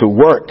begin to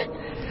work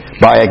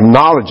by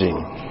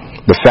acknowledging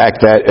the fact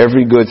that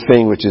every good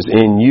thing which is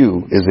in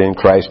you is in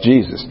Christ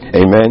Jesus.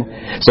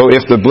 Amen? So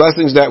if the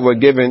blessings that were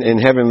given in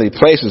heavenly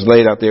places,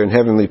 laid out there in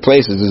heavenly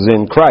places, is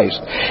in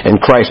Christ,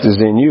 and Christ is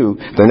in you,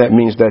 then that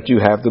means that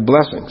you have the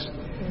blessings.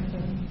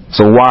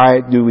 So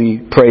why do we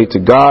pray to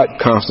God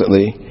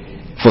constantly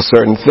for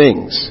certain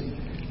things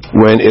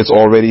when it's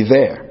already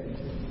there?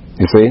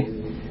 You see?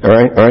 All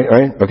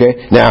right.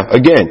 Okay. Now,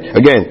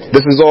 again,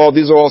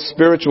 these are all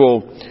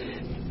spiritual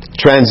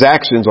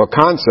transactions or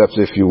concepts,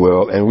 if you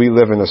will, and we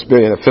live in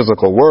a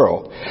physical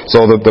world.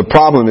 So the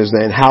problem is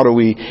then, how do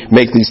we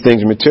make these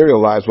things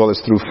materialize? Well,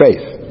 it's through faith.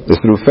 It's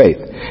through faith.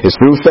 It's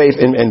through faith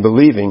and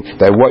believing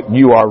that what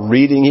you are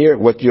reading here,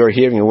 what you're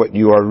hearing and what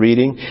you are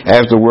reading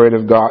as the Word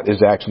of God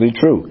is actually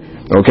true.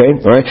 Okay?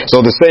 All right? So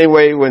the same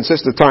way when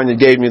Sister Tanya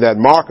gave me that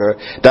marker,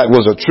 that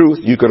was a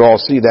truth. You could all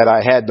see that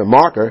I had the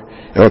marker.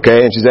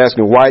 Okay? And she's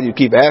asking, why do you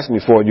keep asking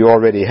me for it? You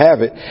already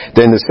have it.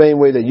 Then the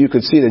same way that you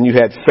could see that you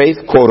had faith,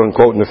 quote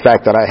unquote, in the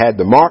fact that I had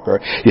the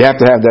marker, you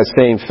have to have that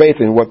same faith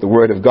in what the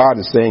Word of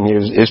God is saying here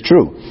is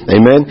true.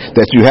 Amen?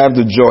 That you have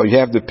the joy, you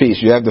have the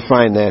peace, you have the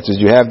finances,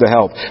 you have the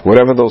health,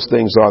 whatever those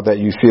things are that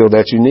you feel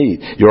that you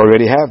need. You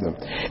already have them.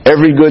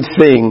 Every good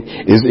thing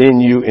is in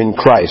you in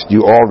Christ.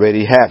 You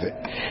already have it.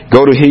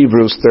 Go to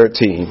Hebrews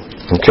 13,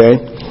 okay?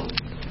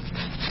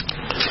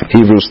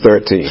 Hebrews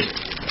 13.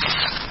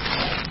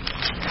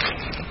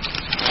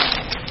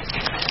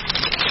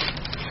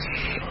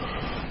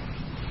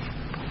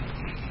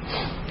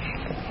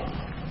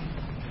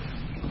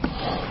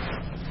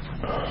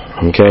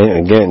 Okay,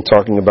 again,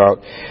 talking about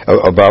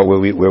where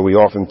we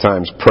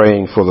oftentimes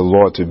praying for the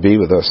Lord to be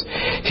with us.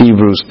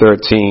 Hebrews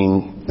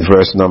 13,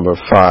 verse number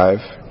 5.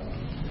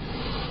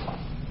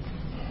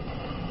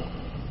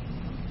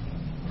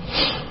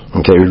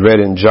 Okay, we read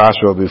in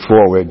Joshua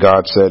before where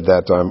God said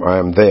that I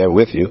am there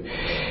with you.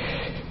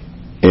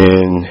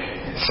 In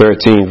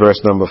 13, verse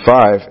number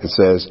 5, it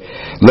says,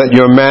 "Let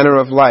your manner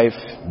of life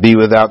be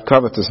without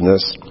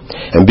covetousness,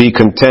 and be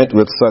content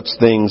with such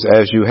things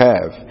as you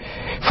have.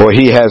 For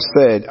he has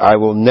said, I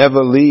will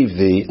never leave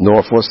thee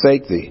nor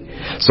forsake thee,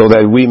 so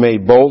that we may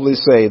boldly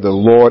say, the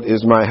Lord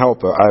is my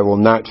helper. I will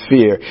not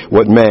fear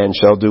what man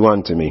shall do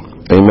unto me."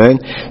 Amen.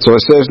 So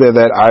it says there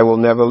that I will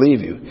never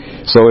leave you.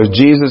 So if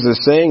Jesus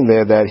is saying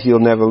there that he'll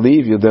never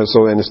leave you, then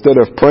so instead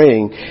of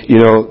praying,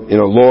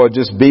 Lord,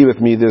 just be with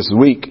me this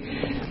week,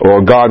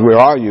 or God, where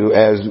are you,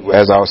 as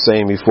I was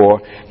saying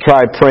before,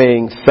 try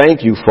praying,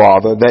 thank you,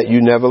 Father, that you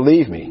never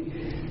leave me.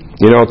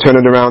 Turn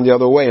it around the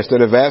other way.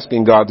 Instead of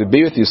asking God to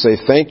be with you, say,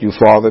 thank you,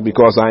 Father,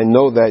 because I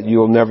know that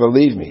you'll never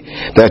leave me,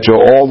 that you're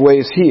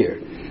always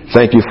here.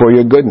 Thank you for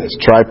your goodness.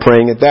 Try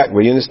praying it that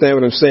way. You understand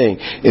what I'm saying?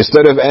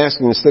 Instead of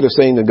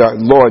saying to God,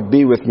 Lord,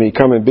 be with me,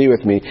 come and be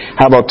with me,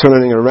 how about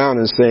turning it around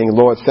and saying,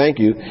 Lord, thank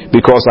you,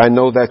 because I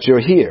know that you're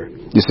here.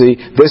 You see,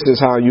 this is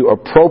how you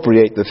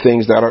appropriate the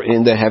things that are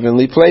in the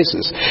heavenly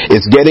places.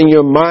 It's getting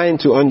your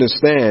mind to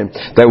understand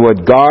that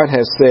what God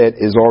has said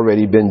has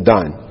already been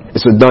done.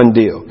 It's a done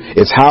deal.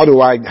 It's how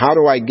do I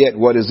get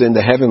what is in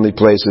the heavenly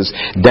places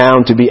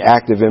down to be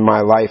active in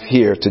my life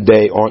here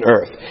today on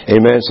earth.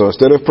 Amen. So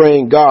instead of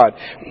praying, God,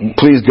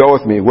 please go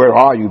with me. Where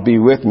are you? Be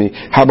with me.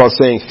 How about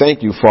saying,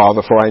 thank you,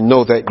 Father, for I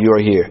know that you're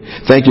here.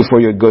 Thank you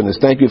for your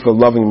goodness. Thank you for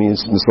loving me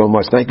so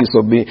much. Thank you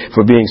for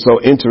being so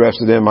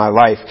interested in my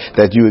life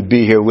that you would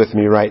be here with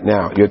me right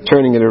now. You're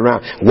turning it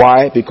around.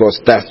 Why?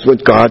 Because that's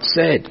what God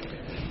said.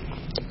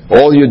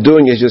 All you're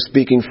doing is you're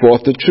speaking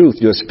forth the truth.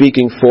 You're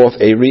speaking forth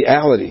a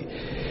reality.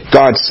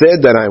 God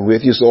said that I'm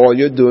with you, so all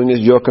you're doing is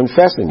you're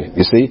confessing it,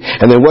 you see?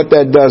 And then what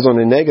that does on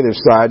the negative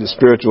side, the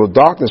spiritual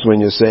darkness, when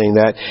you're saying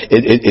that,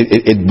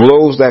 it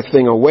blows that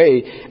thing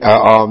away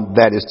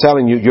that is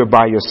telling you you're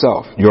by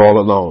yourself. You're all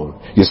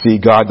alone. You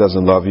see, God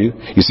doesn't love you.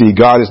 You see,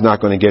 God is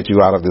not going to get you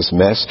out of this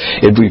mess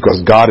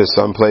because God is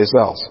someplace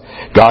else.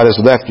 God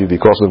has left you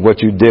because of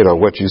what you did or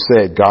what you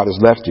said. God has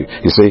left you.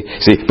 You see,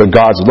 but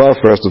God's love,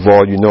 first of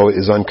all,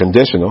 is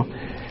unconditional.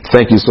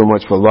 Thank you so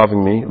much for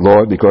loving me,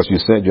 Lord, because you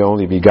sent your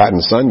only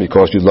begotten Son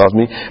because you love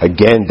me.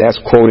 Again,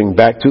 that's quoting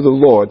back to the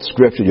Lord,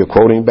 Scripture. You're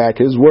quoting back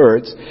His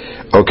words,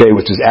 okay,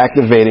 which is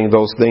activating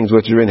those things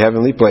which are in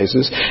heavenly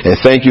places. And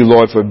thank you,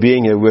 Lord, for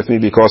being here with me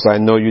because I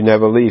know you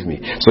never leave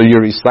me. So you're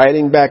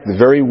reciting back the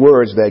very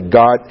words that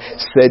God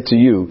said to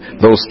you,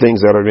 those things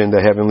that are in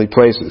the heavenly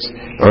places.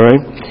 All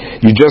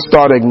right? You just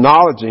start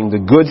acknowledging the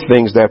good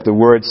things that the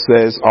Word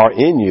says are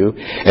in you,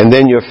 and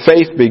then your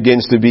faith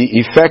begins to be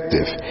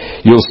effective.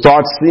 You'll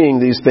start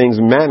seeing these things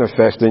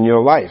manifest in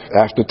your life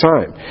after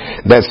time.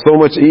 That's so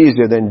much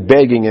easier than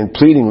begging and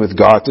pleading with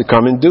God to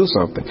come and do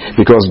something,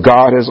 because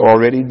God has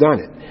already done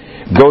it.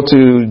 Go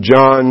to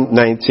John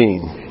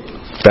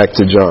 19. Back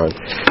to John.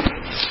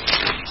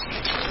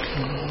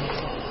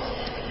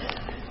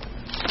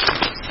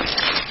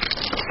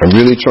 I'm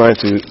really trying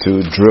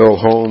to drill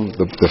home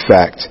the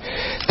fact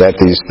that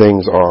these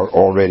things are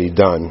already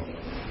done.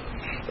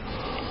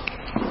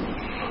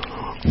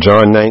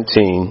 John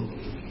 19.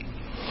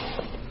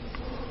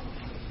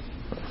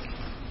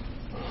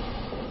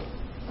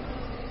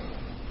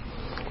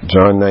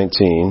 John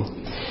 19,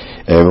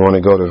 and we want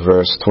to go to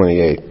verse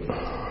 28.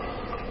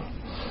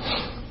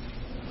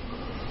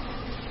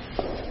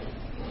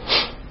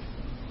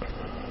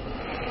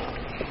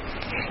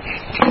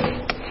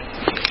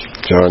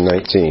 John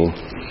 19.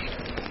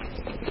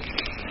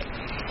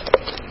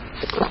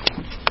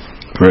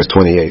 Verse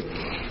 28.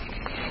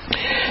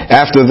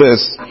 After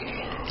this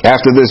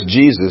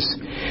Jesus,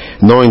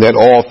 knowing that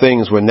all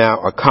things were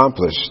now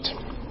accomplished,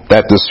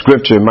 that the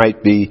scripture might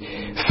be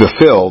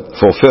fulfilled,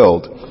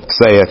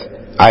 saith,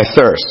 I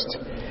thirst.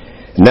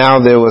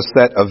 Now there was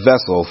set a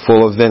vessel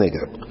full of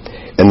vinegar,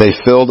 and they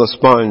filled a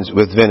sponge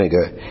with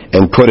vinegar,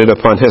 and put it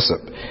upon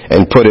hyssop,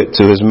 and put it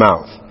to his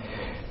mouth.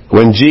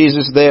 When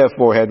Jesus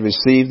therefore had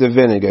received the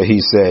vinegar, he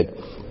said,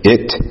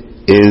 It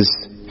is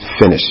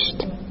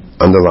finished.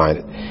 Underline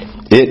it.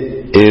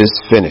 It is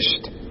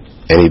finished.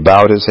 And he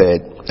bowed his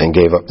head and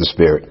gave up the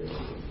spirit.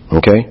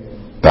 Okay?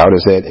 Bowed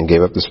his head and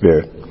gave up the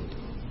spirit.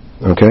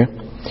 Okay?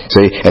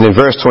 See, and in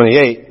verse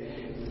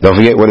 28, don't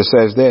forget what it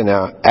says there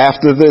now.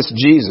 After this,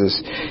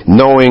 Jesus,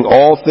 knowing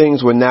all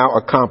things were now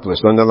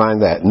accomplished, underline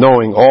that,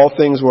 knowing all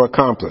things were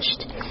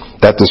accomplished,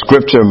 that the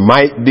scripture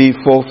might be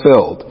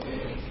fulfilled.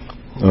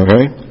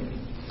 Okay?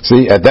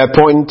 See, at that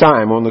point in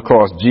time on the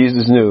cross,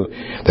 Jesus knew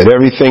that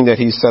everything that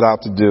he set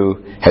out to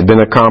do had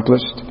been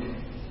accomplished,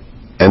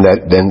 and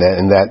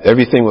that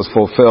everything was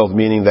fulfilled,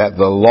 meaning that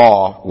the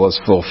law was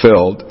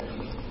fulfilled.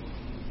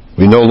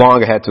 We no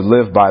longer had to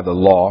live by the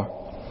law.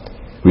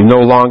 We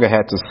no longer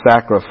had to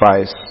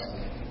sacrifice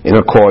in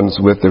accordance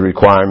with the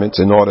requirements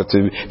in order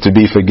to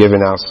be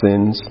forgiven our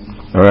sins.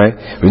 All right?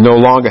 We no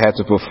longer had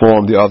to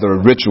perform the other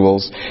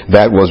rituals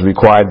that was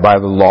required by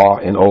the law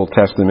in Old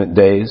Testament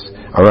days.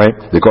 All right?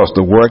 Because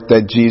the work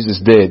that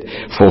Jesus did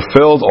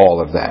fulfilled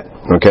all of that.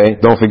 Okay?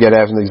 Don't forget,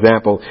 as an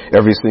example,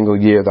 every single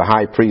year the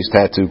high priest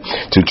had to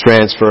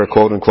transfer,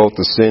 quote unquote,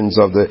 the sins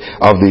of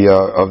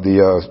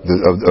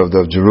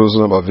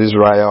Jerusalem, of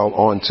Israel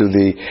onto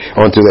the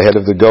head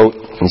of the goat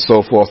and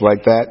so forth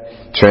like that.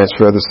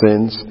 Transfer the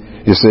sins,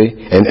 you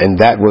see?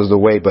 And that was the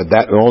way, but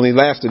that only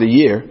lasted a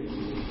year.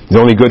 It's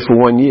only good for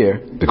 1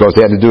 year because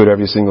they had to do it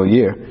every single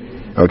year.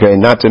 Okay,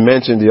 not to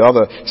mention the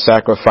other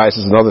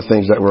sacrifices and other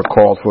things that were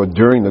called for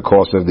during the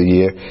course of the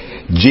year.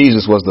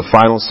 Jesus was the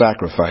final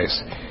sacrifice.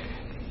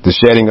 The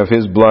shedding of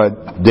his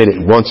blood did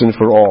it once and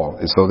for all.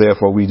 And so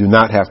therefore we do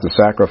not have to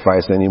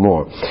sacrifice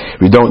anymore.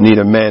 We don't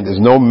need a man. There's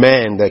no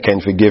man that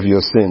can forgive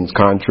your sins,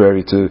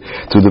 contrary to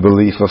the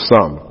belief of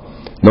some.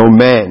 No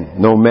man,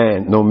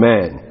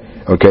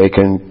 okay,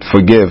 can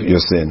forgive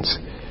your sins.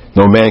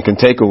 No man can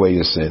take away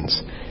your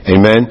sins.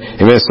 Amen.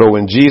 Amen. So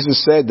when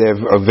Jesus said there,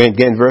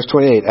 again, verse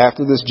 28,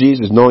 after this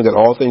Jesus, knowing that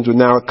all things were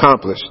now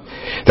accomplished,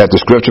 that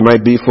the scripture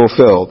might be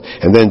fulfilled,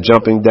 and then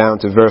jumping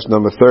down to verse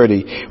number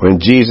 30,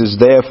 when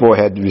Jesus therefore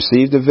had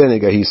received the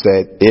vinegar, he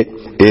said, it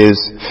is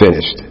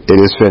finished.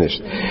 It is finished.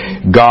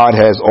 God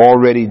has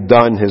already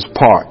done his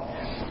part.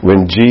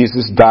 When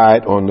Jesus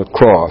died on the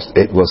cross,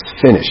 it was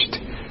finished.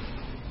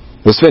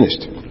 It was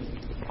finished.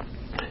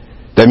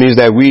 That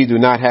means that we do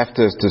not have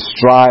to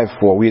strive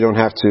for, we don't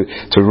have to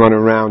run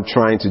around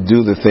trying to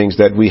do the things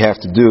that we have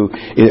to do,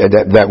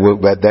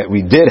 that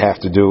we did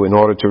have to do in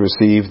order to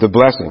receive the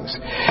blessings.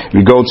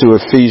 We go to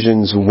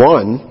Ephesians 1,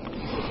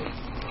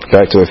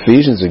 back to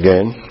Ephesians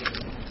again.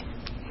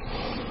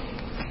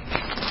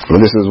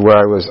 And this is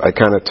where I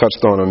kind of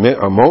touched on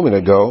a moment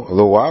ago, a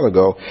little while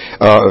ago.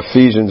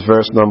 Ephesians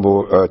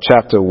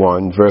chapter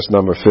 1, verse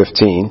number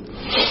 15.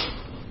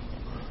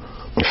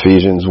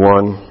 Ephesians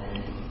 1.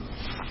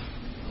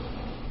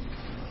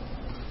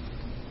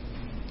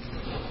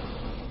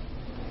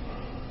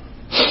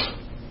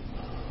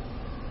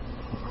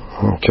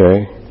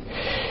 Okay.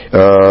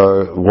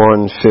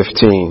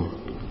 1:15.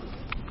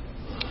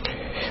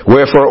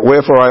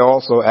 Wherefore I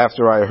also,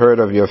 after I heard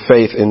of your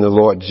faith in the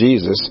Lord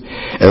Jesus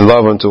and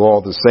love unto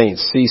all the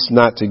saints, cease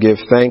not to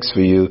give thanks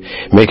for you,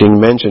 making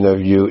mention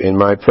of you in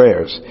my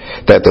prayers,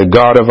 that the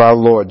God of our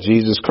Lord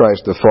Jesus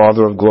Christ, the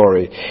Father of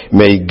glory,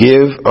 may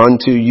give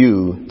unto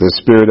you the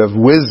spirit of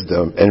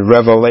wisdom and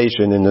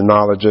revelation in the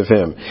knowledge of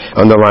him.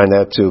 Underline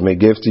that too. May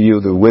give to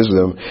you the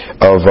wisdom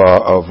of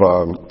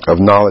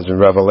knowledge and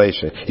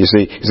revelation. You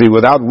see,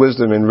 without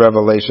wisdom and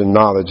revelation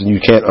knowledge,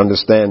 you can't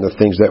understand the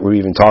things that we're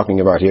even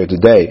talking about here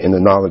today. In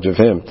the knowledge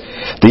of him.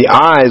 The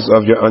eyes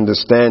of your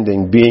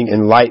understanding being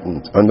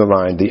enlightened,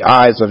 underline, the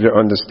eyes of your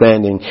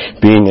understanding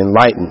being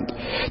enlightened,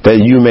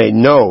 that you may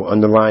know,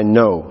 underline,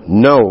 know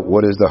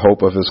what is the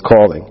hope of his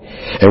calling,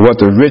 and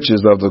what the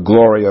riches of the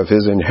glory of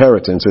his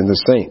inheritance in the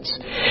saints,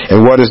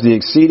 and what is the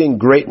exceeding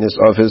greatness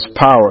of his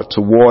power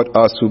toward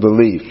us who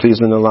believe.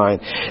 Please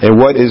underline, and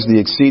what is the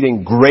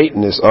exceeding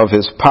greatness of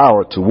his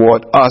power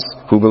toward us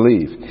who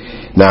believe.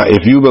 Now,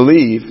 if you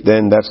believe,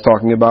 then that's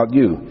talking about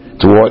you.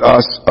 Toward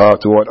us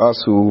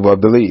who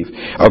believe,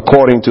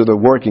 according to the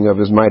working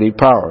of his mighty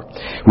power,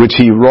 which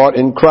he wrought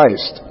in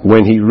Christ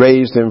when he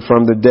raised him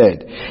from the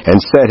dead and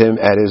set him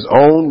at his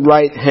own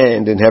right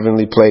hand in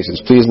heavenly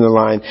places. Please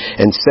underline,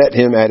 and set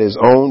him at his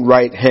own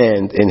right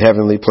hand in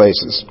heavenly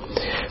places,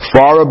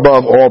 far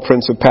above all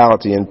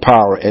principality and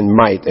power and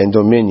might and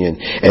dominion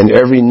and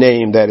every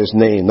name that is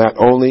named, not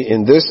only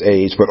in this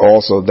age but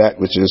also that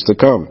which is to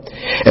come,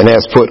 and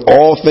has put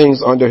all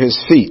things under his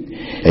feet,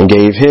 and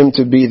gave him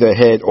to be the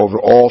head over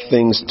all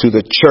things to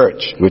the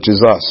church, which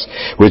is us,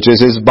 which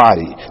is his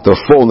body, the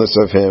fullness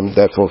of him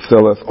that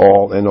fulfilleth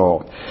all in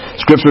all.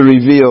 Scripture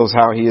reveals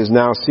how he is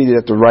now seated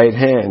at the right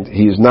hand.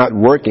 He is not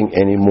working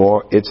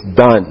anymore. It's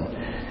done.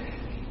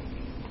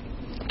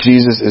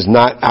 Jesus is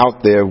not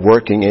out there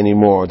working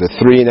anymore. The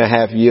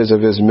 3.5 years of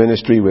his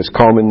ministry was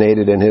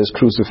culminated in his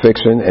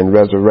crucifixion and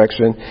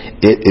resurrection.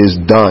 It is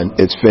done.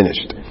 It's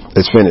finished.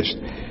 It's finished.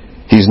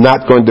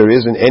 There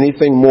isn't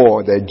anything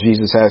more that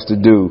Jesus has to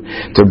do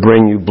to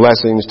bring you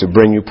blessings, to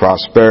bring you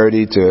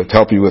prosperity, to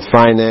help you with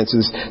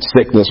finances,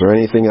 sickness, or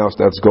anything else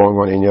that's going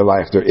on in your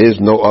life. There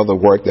is no other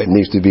work that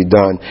needs to be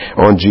done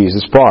on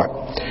Jesus' part.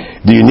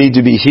 Do you need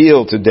to be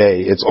healed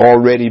today? It's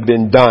already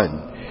been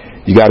done.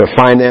 You got a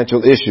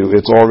financial issue.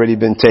 It's already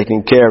been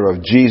taken care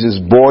of. Jesus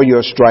bore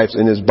your stripes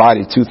in his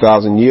body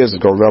 2,000 years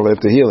ago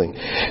relative to healing.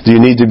 Do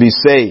you need to be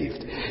saved?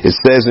 It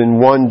says in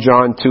 1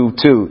 John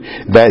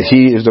 2:2 that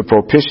he is the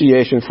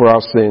propitiation for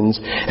our sins,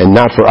 and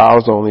not for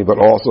ours only, but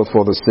also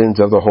for the sins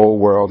of the whole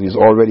world. He's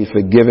already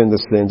forgiven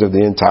the sins of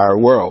the entire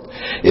world.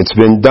 It's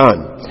been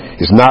done.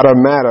 It's not a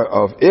matter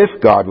of if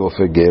God will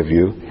forgive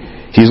you.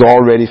 He's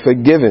already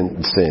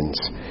forgiven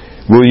sins.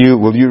 Will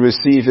you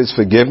receive his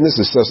forgiveness?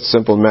 It's just a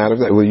simple matter.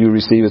 Will you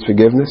receive his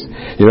forgiveness?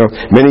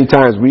 Many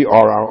times we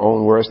are our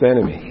own worst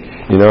enemy.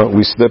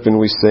 We slip and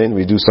we sin,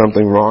 we do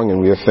something wrong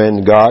and we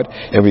offend God,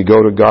 and we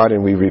go to God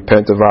and we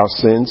repent of our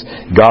sins.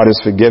 God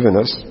has forgiven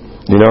us,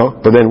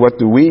 but then what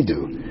do?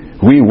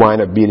 We wind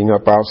up beating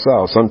up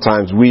ourselves.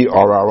 Sometimes we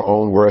are our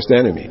own worst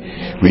enemy.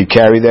 We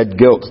carry that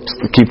guilt,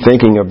 keep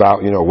thinking about,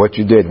 what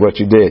you did.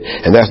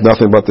 And that's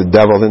nothing but the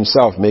devil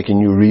himself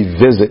making you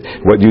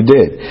revisit what you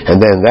did.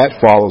 And then that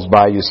follows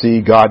by, you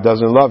see, God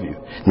doesn't love you.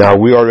 Now,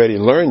 we already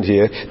learned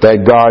here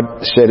that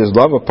God shed his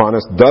love upon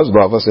us, does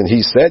love us, and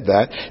he said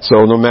that.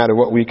 So no matter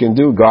what we can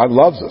do, God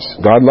loves us.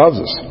 God loves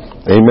us.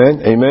 Amen?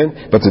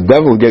 Amen? But the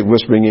devil will get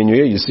whispering in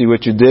your ear. You see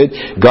what you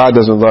did? God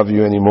doesn't love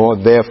you anymore.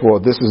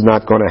 Therefore, this is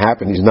not going to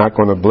happen. He's not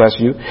going to bless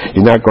you.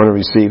 You're not going to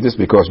receive this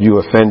because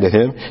you offended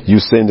him. You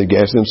sinned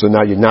against him. So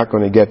now you're not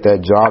going to get that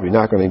job. You're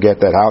not going to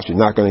get that house.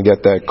 You're not going to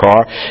get that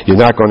car. You're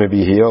not going to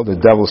be healed. The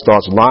devil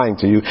starts lying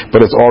to you.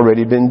 But it's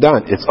already been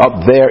done. It's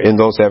up there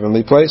in those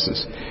heavenly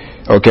places.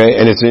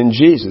 Okay? And it's in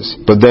Jesus.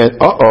 But then,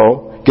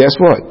 guess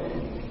what?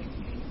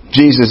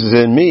 Jesus is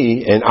in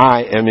me and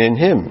I am in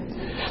him.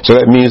 So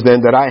that means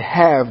then that I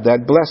have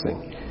that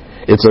blessing.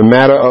 It's a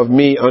matter of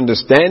me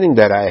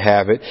understanding that I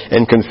have it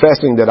and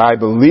confessing that I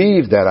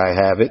believe that I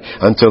have it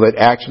until it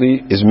actually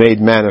is made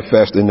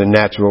manifest in the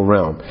natural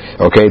realm.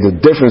 Okay, the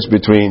difference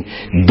between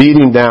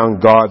beating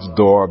down God's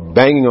door,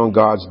 banging on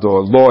God's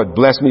door, Lord,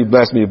 bless me,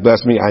 bless me,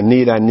 bless me, I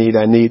need.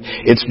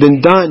 It's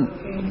been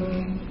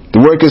done. The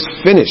work is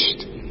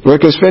finished. The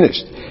work is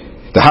finished.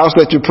 The house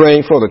that you're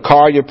praying for, the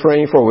car you're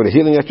praying for, or the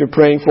healing that you're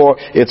praying for,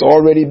 it's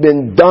already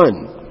been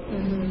done.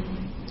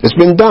 It's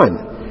been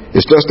done.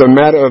 It's just a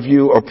matter of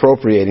you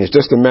appropriating. It's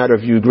just a matter of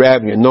you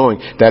grabbing it,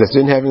 knowing that it's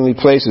in heavenly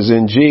places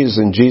in Jesus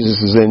and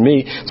Jesus is in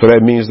me. So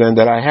that means then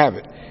that I have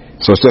it.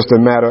 So it's just a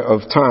matter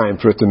of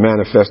time for it to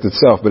manifest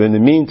itself. But in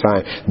the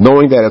meantime,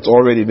 knowing that it's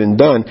already been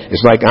done,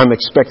 it's like I'm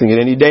expecting it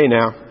any day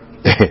now.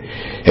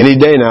 Any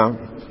day now.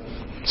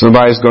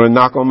 Somebody's going to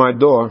knock on my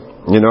door,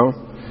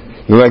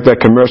 You like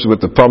that commercial with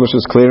the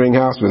Publishers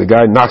Clearinghouse where the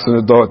guy knocks on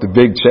the door with the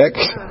big check?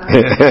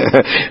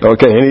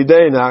 Okay, any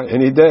day now,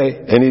 any day.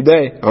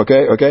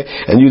 Okay.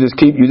 And you just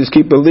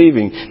keep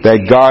believing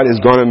that God is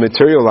going to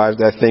materialize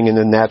that thing in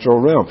the natural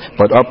realm.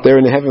 But up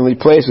there in the heavenly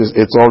places,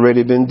 it's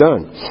already been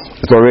done.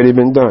 It's already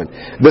been done.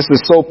 This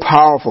is so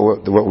powerful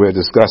what we're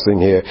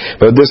discussing here,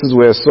 but this is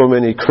where so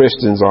many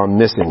Christians are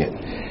missing it.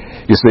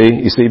 You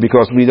see,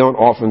 because we don't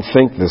often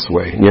think this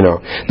way,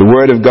 The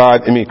Word of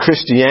God,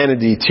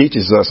 Christianity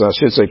teaches us, I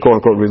should say,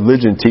 quote unquote,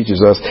 religion teaches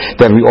us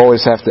that we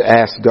always have to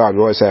ask God.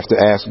 We always have to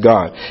ask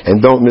God. And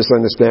don't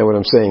misunderstand what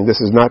I'm saying.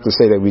 This is not to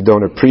say that we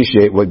don't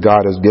appreciate what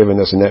God has given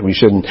us and that we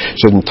shouldn't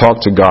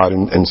talk to God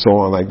and so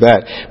on like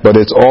that.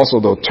 But it's also,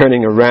 though,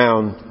 turning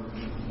around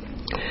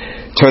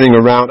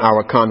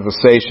our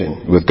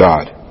conversation with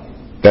God.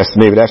 That's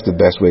the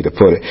best way to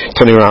put it.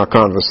 Turning around our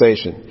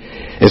conversation.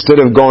 Instead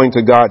of going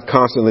to God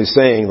constantly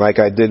saying, like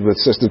I did with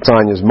Sister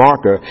Tanya's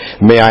marker,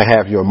 may I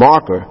have your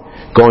marker,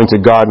 going to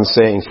God and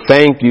saying,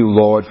 thank you,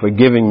 Lord, for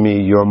giving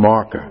me your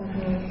marker.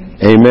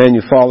 Amen. You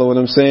follow what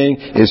I'm saying?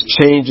 It's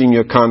changing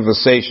your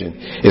conversation.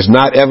 It's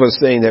not ever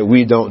saying that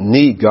we don't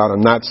need God.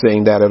 I'm not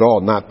saying that at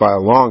all, not by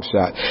a long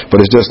shot. But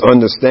it's just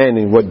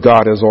understanding what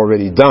God has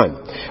already done.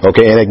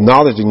 Okay, and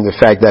acknowledging the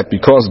fact that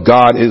because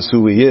God is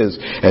who He is,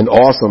 an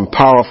awesome,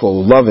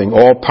 powerful, loving,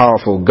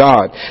 all-powerful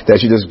God,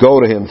 that you just go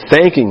to Him,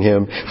 thanking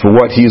Him for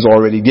what He's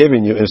already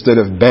given you, instead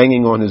of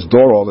banging on His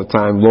door all the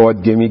time,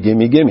 Lord, give me.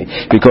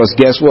 Because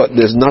guess what?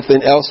 There's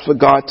nothing else for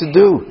God to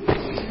do.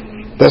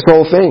 That's the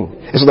whole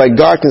thing. It's like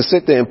God can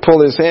sit there and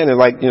pull his hand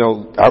and I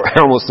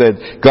almost said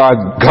God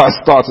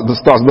starts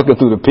looking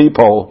through the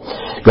peephole.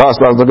 God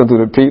starts looking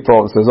through the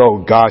peephole and says, oh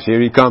gosh, here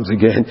he comes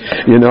again.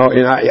 And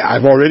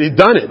I've already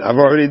done it.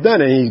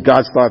 And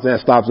God stops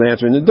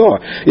answering the door.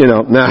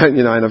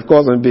 And of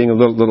course I'm being a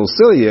little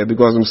silly here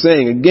because I'm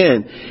saying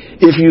again,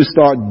 if you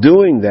start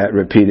doing that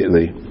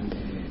repeatedly,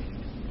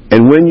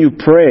 and when you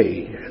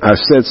pray,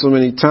 I've said so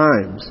many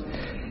times,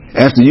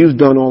 after you've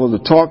done all of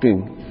the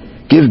talking,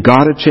 give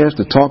God a chance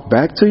to talk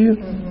back to you.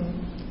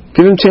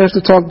 Give him a chance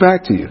to talk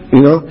back to you,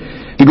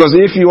 Because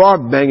if you are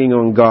banging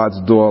on God's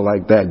door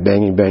like that,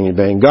 banging, banging,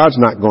 banging, God's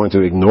not going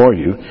to ignore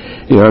you.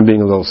 I'm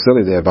being a little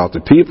silly there about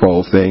the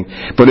peephole thing.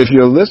 But if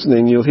you're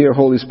listening, you'll hear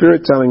Holy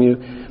Spirit telling you,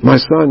 my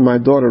son, my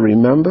daughter,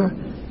 remember?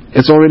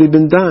 It's already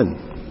been done.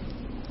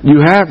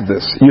 You have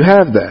this. You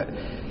have that.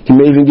 He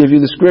may even give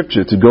you the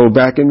scripture to go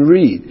back and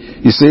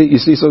read. You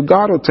see, so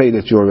God will tell you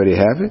that you already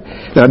have it.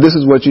 Now this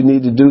is what you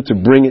need to do to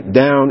bring it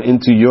down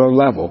into your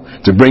level,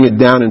 to bring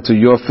it down into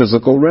your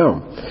physical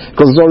realm.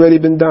 Because it's already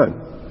been done.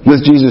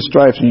 With Jesus'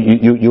 stripes,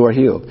 you are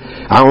healed.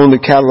 I own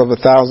the cattle of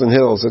 1,000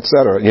 hills,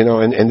 etc.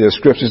 And there's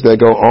scriptures that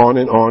go on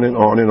and on and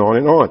on and on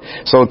and on.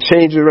 So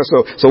change the rest.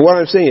 So what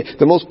I'm saying,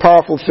 the most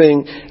powerful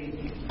thing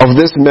of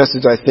this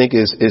message, I think,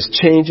 is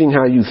changing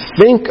how you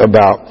think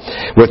about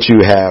what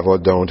you have or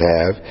don't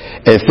have,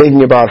 and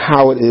thinking about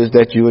how it is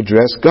that you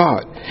address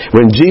God.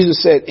 When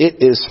Jesus said, it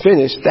is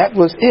finished, that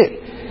was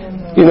it.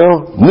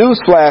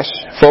 Newsflash,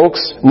 folks,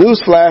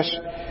 newsflash,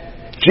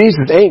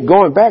 Jesus ain't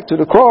going back to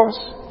the cross.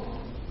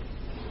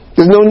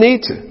 There's no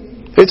need to.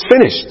 It's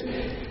finished.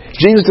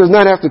 Jesus does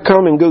not have to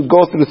come and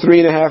go through the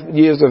 3.5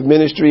 years of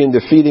ministry and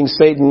defeating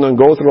Satan and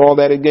go through all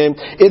that again.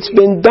 It's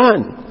been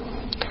done.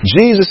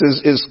 Jesus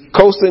is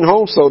coasting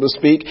home, so to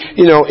speak,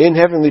 in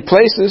heavenly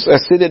places,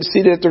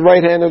 seated at the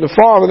right hand of the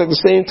Father, and at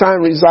the same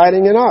time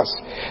residing in us.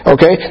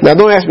 Okay? Now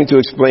don't ask me to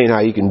explain how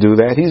he can do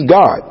that. He's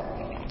God.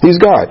 He's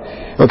God.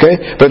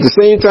 Okay? But at the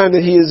same time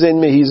that he is in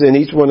me, he's in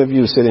each one of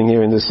you sitting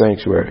here in this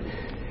sanctuary.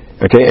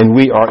 Okay? And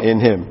we are in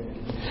him.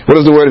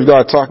 What is the Word of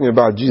God talking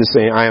about? Jesus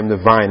saying, I am the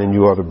vine and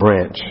you are the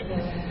branch.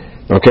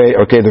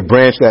 Okay? The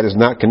branch that is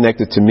not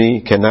connected to me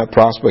cannot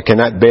prosper,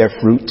 cannot bear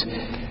fruit.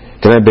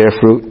 Can I bear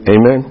fruit?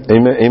 Amen?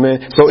 Amen?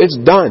 Amen? So it's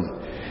done.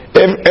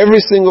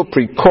 Every single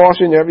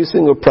precaution, every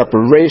single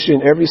preparation,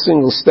 every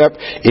single step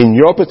in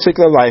your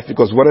particular life,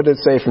 because what did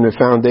it say from the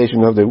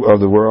foundation of the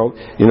world,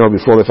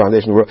 before the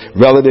foundation of the world,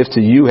 relative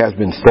to you has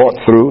been thought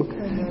through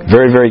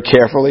very, very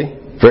carefully,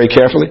 very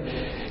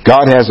carefully.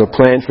 God has a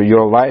plan for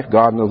your life.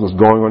 God knows what's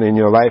going on in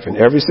your life.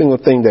 And every single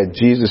thing that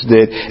Jesus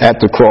did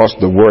at the cross,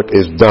 the work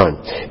is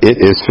done.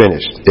 It is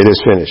finished. It is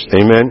finished.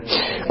 Amen?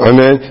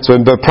 Amen? So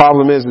the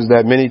problem is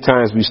that many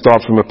times we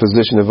start from a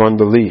position of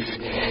unbelief.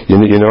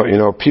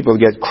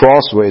 People get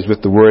crossways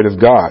with the Word of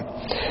God.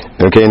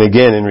 Okay, and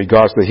again, in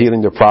regards to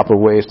healing, the proper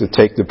way is to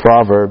take the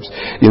Proverbs.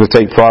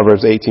 Take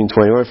Proverbs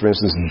 18:21, for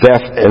instance.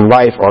 Death and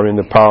life are in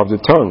the power of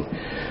the tongue.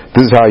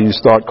 This is how you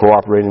start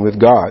cooperating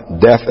with God.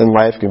 Death and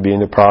life can be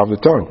in the power of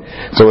the tongue.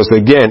 So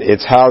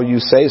it's how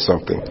you say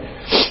something.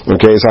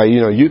 Okay, it's how,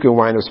 you can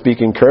wind up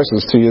speaking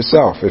curses to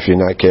yourself if you're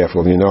not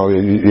careful,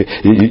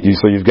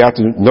 So you've got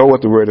to know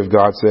what the Word of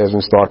God says and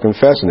start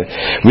confessing it.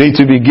 We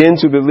need to begin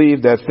to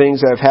believe that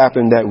things have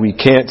happened that we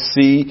can't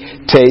see,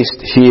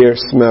 taste, hear,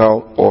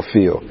 smell, or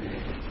feel.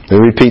 Let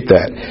me repeat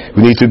that.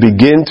 We need to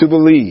begin to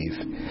believe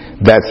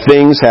that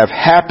things have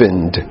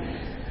happened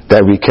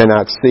that we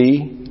cannot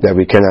see, that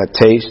we cannot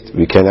taste,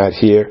 we cannot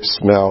hear,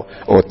 smell,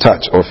 or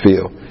touch, or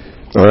feel.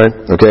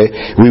 Alright?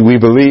 Okay? We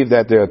believe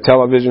that there are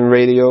television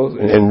radios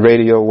and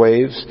radio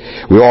waves.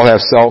 We all have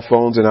cell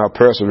phones in our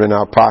purse or in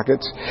our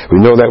pockets. We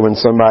know that when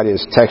somebody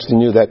is texting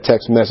you, that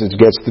text message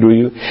gets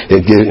through you.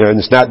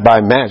 It's not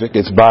by magic,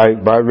 it's by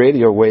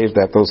radio waves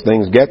that those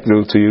things get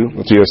through to you,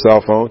 to your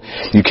cell phone.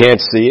 You can't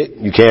see it,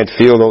 you can't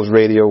feel those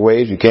radio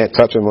waves, you can't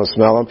touch them or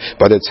smell them,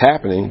 but it's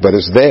happening, but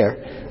it's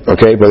there.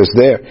 Okay, but it's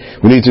there.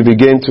 We need to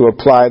begin to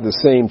apply the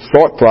same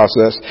thought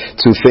process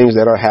to things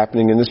that are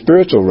happening in the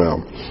spiritual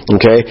realm.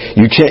 Okay,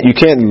 you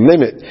can't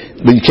limit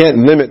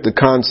the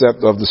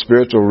concept of the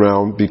spiritual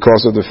realm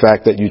because of the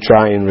fact that you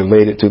try and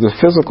relate it to the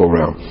physical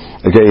realm.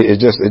 Okay,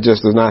 it just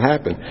does not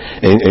happen.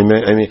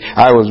 Amen. I mean,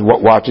 I was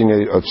watching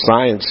a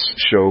science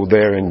show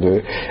there, and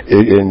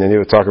they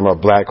were talking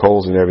about black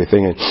holes and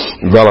everything. And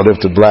relative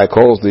to black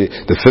holes,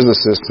 the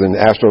physicists and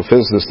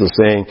astrophysicists are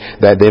saying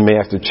that they may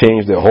have to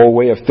change their whole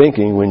way of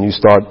thinking when you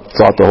start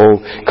the whole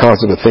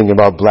concept of thinking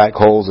about black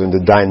holes and the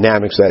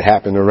dynamics that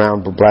happen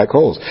around black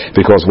holes.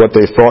 Because what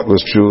they thought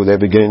was true, they're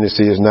beginning to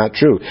see is not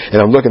true.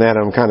 And I'm looking at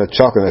them, I'm kind of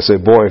chuckling. I say,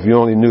 boy, if you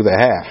only knew the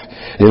half.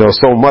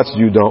 So much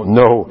you don't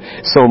know.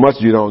 So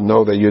much you don't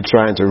know that you're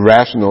trying to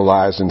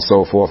rationalize and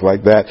so forth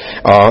like that.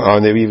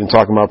 And they were even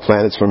talking about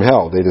planets from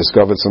hell. They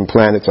discovered some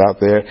planets out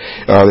there.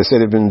 They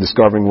said they've been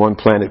discovering one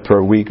planet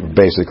per week,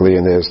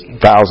 basically, and there's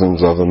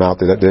thousands of them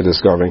out there that they're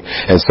discovering.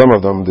 And some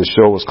of them, the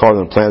show was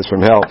calling them planets from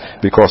hell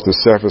because the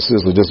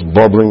surfaces were just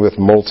bubbling with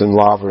molten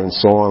lava and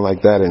so on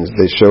like that, and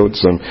they showed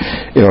some,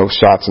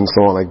 shots and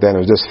so on like that.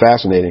 It was just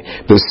fascinating.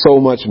 There's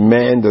so much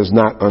man does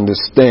not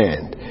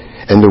understand.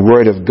 And the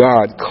Word of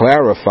God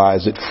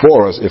clarifies it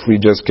for us if we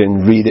just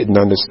can read it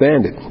and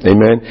understand it.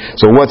 Amen?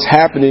 So what's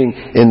happening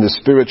in the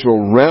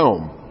spiritual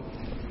realm,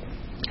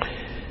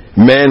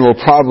 man will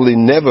probably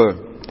never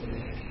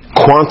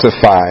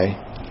quantify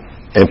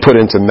and put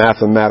into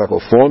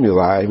mathematical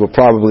formulae. He will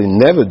probably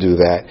never do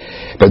that.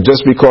 But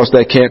just because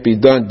that can't be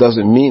done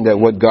doesn't mean that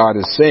what God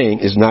is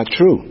saying is not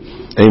true.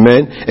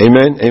 Amen?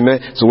 Amen?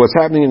 Amen? So what's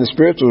happening in the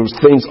spiritual,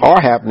 things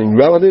are happening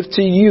relative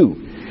to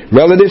you.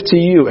 Relative to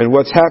you and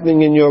what's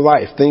happening in your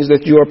life, things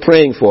that you are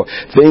praying for,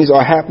 things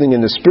are happening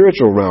in the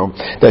spiritual realm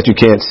that you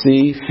can't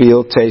see,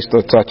 feel, taste,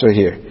 or touch, or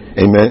hear.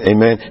 Amen,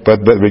 amen.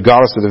 But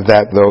regardless of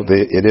that, though,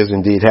 it is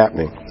indeed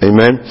happening.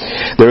 Amen.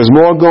 There is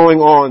more going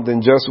on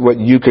than just what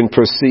you can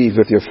perceive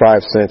with your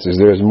five senses.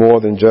 There is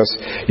more than just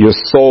your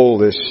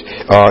soulish,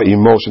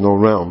 emotional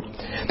realm.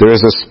 There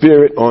is a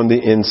spirit on the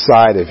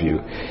inside of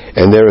you.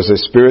 And there is a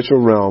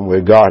spiritual realm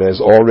where God has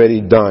already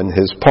done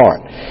His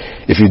part.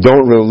 If you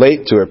don't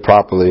relate to it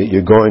properly,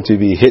 you're going to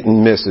be hit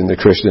and miss in the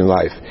Christian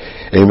life.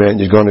 Amen.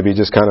 You're going to be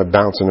just kind of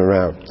bouncing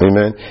around.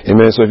 Amen.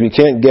 Amen. So if you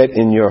can't get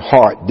in your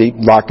heart, deep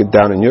lock it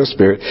down in your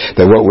spirit,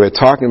 that what we're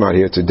talking about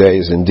here today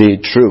is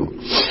indeed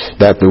true.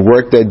 That the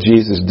work that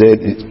Jesus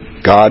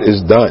did, God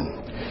is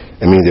done.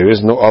 I mean, there is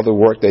no other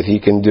work that He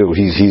can do.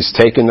 He's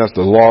taken us.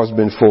 The law has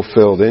been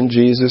fulfilled in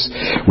Jesus.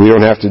 We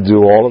don't have to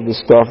do all of the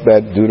stuff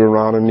that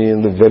Deuteronomy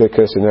and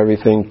Leviticus and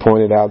everything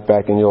pointed out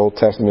back in the Old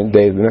Testament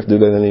days. We don't have to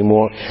do that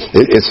anymore.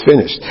 It's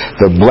finished.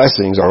 The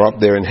blessings are up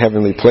there in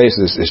heavenly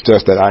places. It's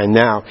just that I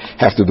now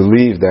have to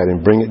believe that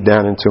and bring it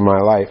down into my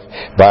life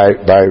by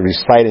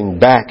reciting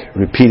back,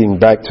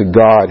 repeating back to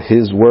God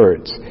His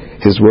words,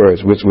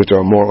 which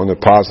are more on the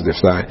positive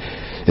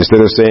side.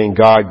 Instead of saying,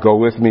 God, go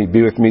with me,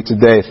 be with me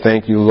today.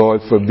 Thank you, Lord,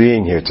 for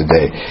being here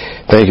today.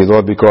 Thank you,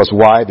 Lord, because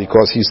why?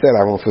 Because He said,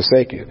 I won't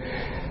forsake you.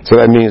 So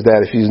that means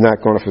that if He's not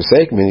going to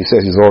forsake me and He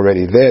says He's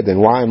already there, then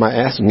why am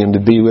I asking Him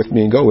to be with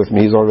me and go with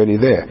me? He's already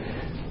there.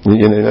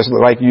 That's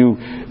like you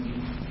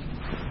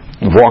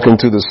walk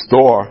into the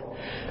store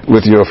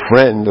with your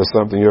friend or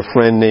something, your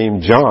friend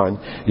named John,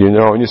 and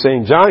you're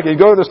saying, John, can you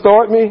go to the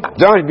store with me?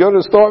 John, can you go to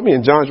the store with me?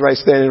 And John's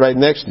standing right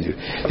next to you.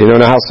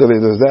 Now how silly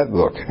does that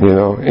look?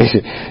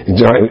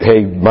 John,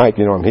 hey, Mike,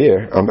 I'm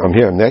here. I'm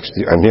here next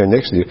to you. I'm here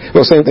next to you.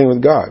 Well, same thing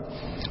with God.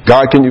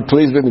 God, can you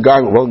please visit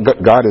God? Well,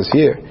 God is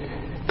here.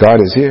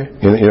 God is here.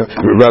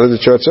 Rather the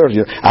church service.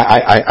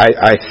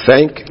 I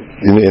thank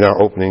in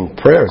our opening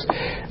prayers,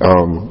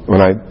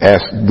 when I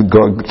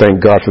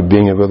thank God for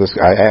being here with us,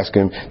 I ask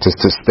Him to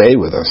stay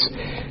with us.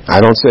 I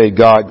don't say,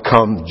 God,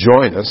 come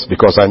join us,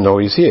 because I know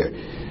He's here.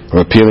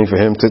 I'm appealing for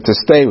Him to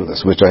stay with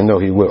us, which I know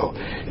He will.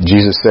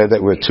 Jesus said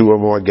that where two or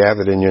more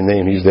gathered in your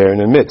name, He's there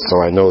in the midst. So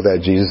I know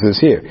that Jesus is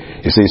here.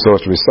 You see, so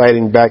it's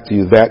reciting back to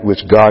you that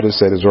which God has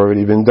said has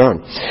already been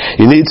done.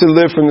 You need to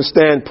live from the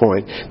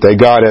standpoint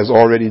that God has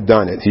already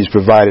done it. He's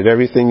provided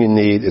everything you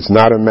need. It's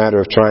not a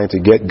matter of trying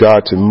to get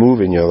God to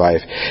move in your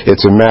life.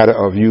 It's a matter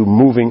of you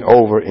moving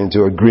over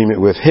into agreement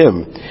with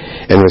Him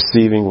and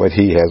receiving what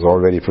He has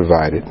already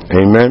provided.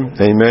 Amen?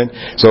 Amen?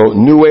 So,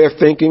 new way of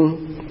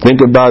thinking. Think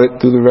about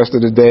it through the rest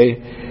of the day.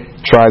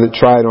 Try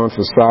it on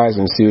for size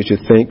and see what you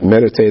think.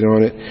 Meditate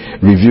on it.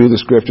 Review the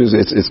scriptures.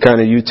 It's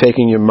kind of you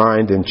taking your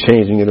mind and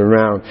changing it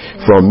around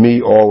from me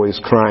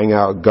always crying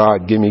out,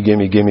 God, gimme,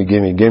 gimme, gimme,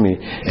 gimme, gimme.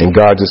 And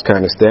God just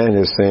kind of standing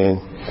there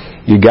saying,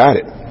 you got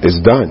it.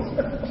 It's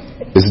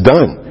done. It's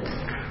done.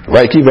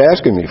 Right? Keep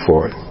asking me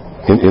for it.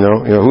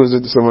 Who is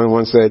it? Someone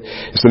once said,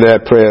 instead of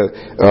that prayer,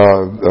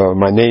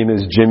 my name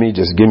is Jimmy,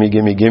 just gimme,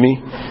 gimme,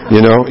 gimme.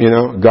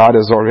 God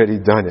has already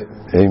done it.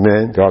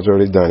 Amen. God's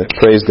already done it.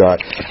 Praise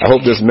God. I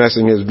hope this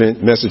message has been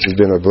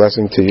a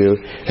blessing to you.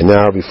 And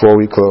now, before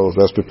we close,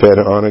 let's prepare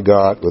to honor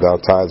God with our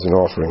tithes and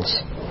offerings.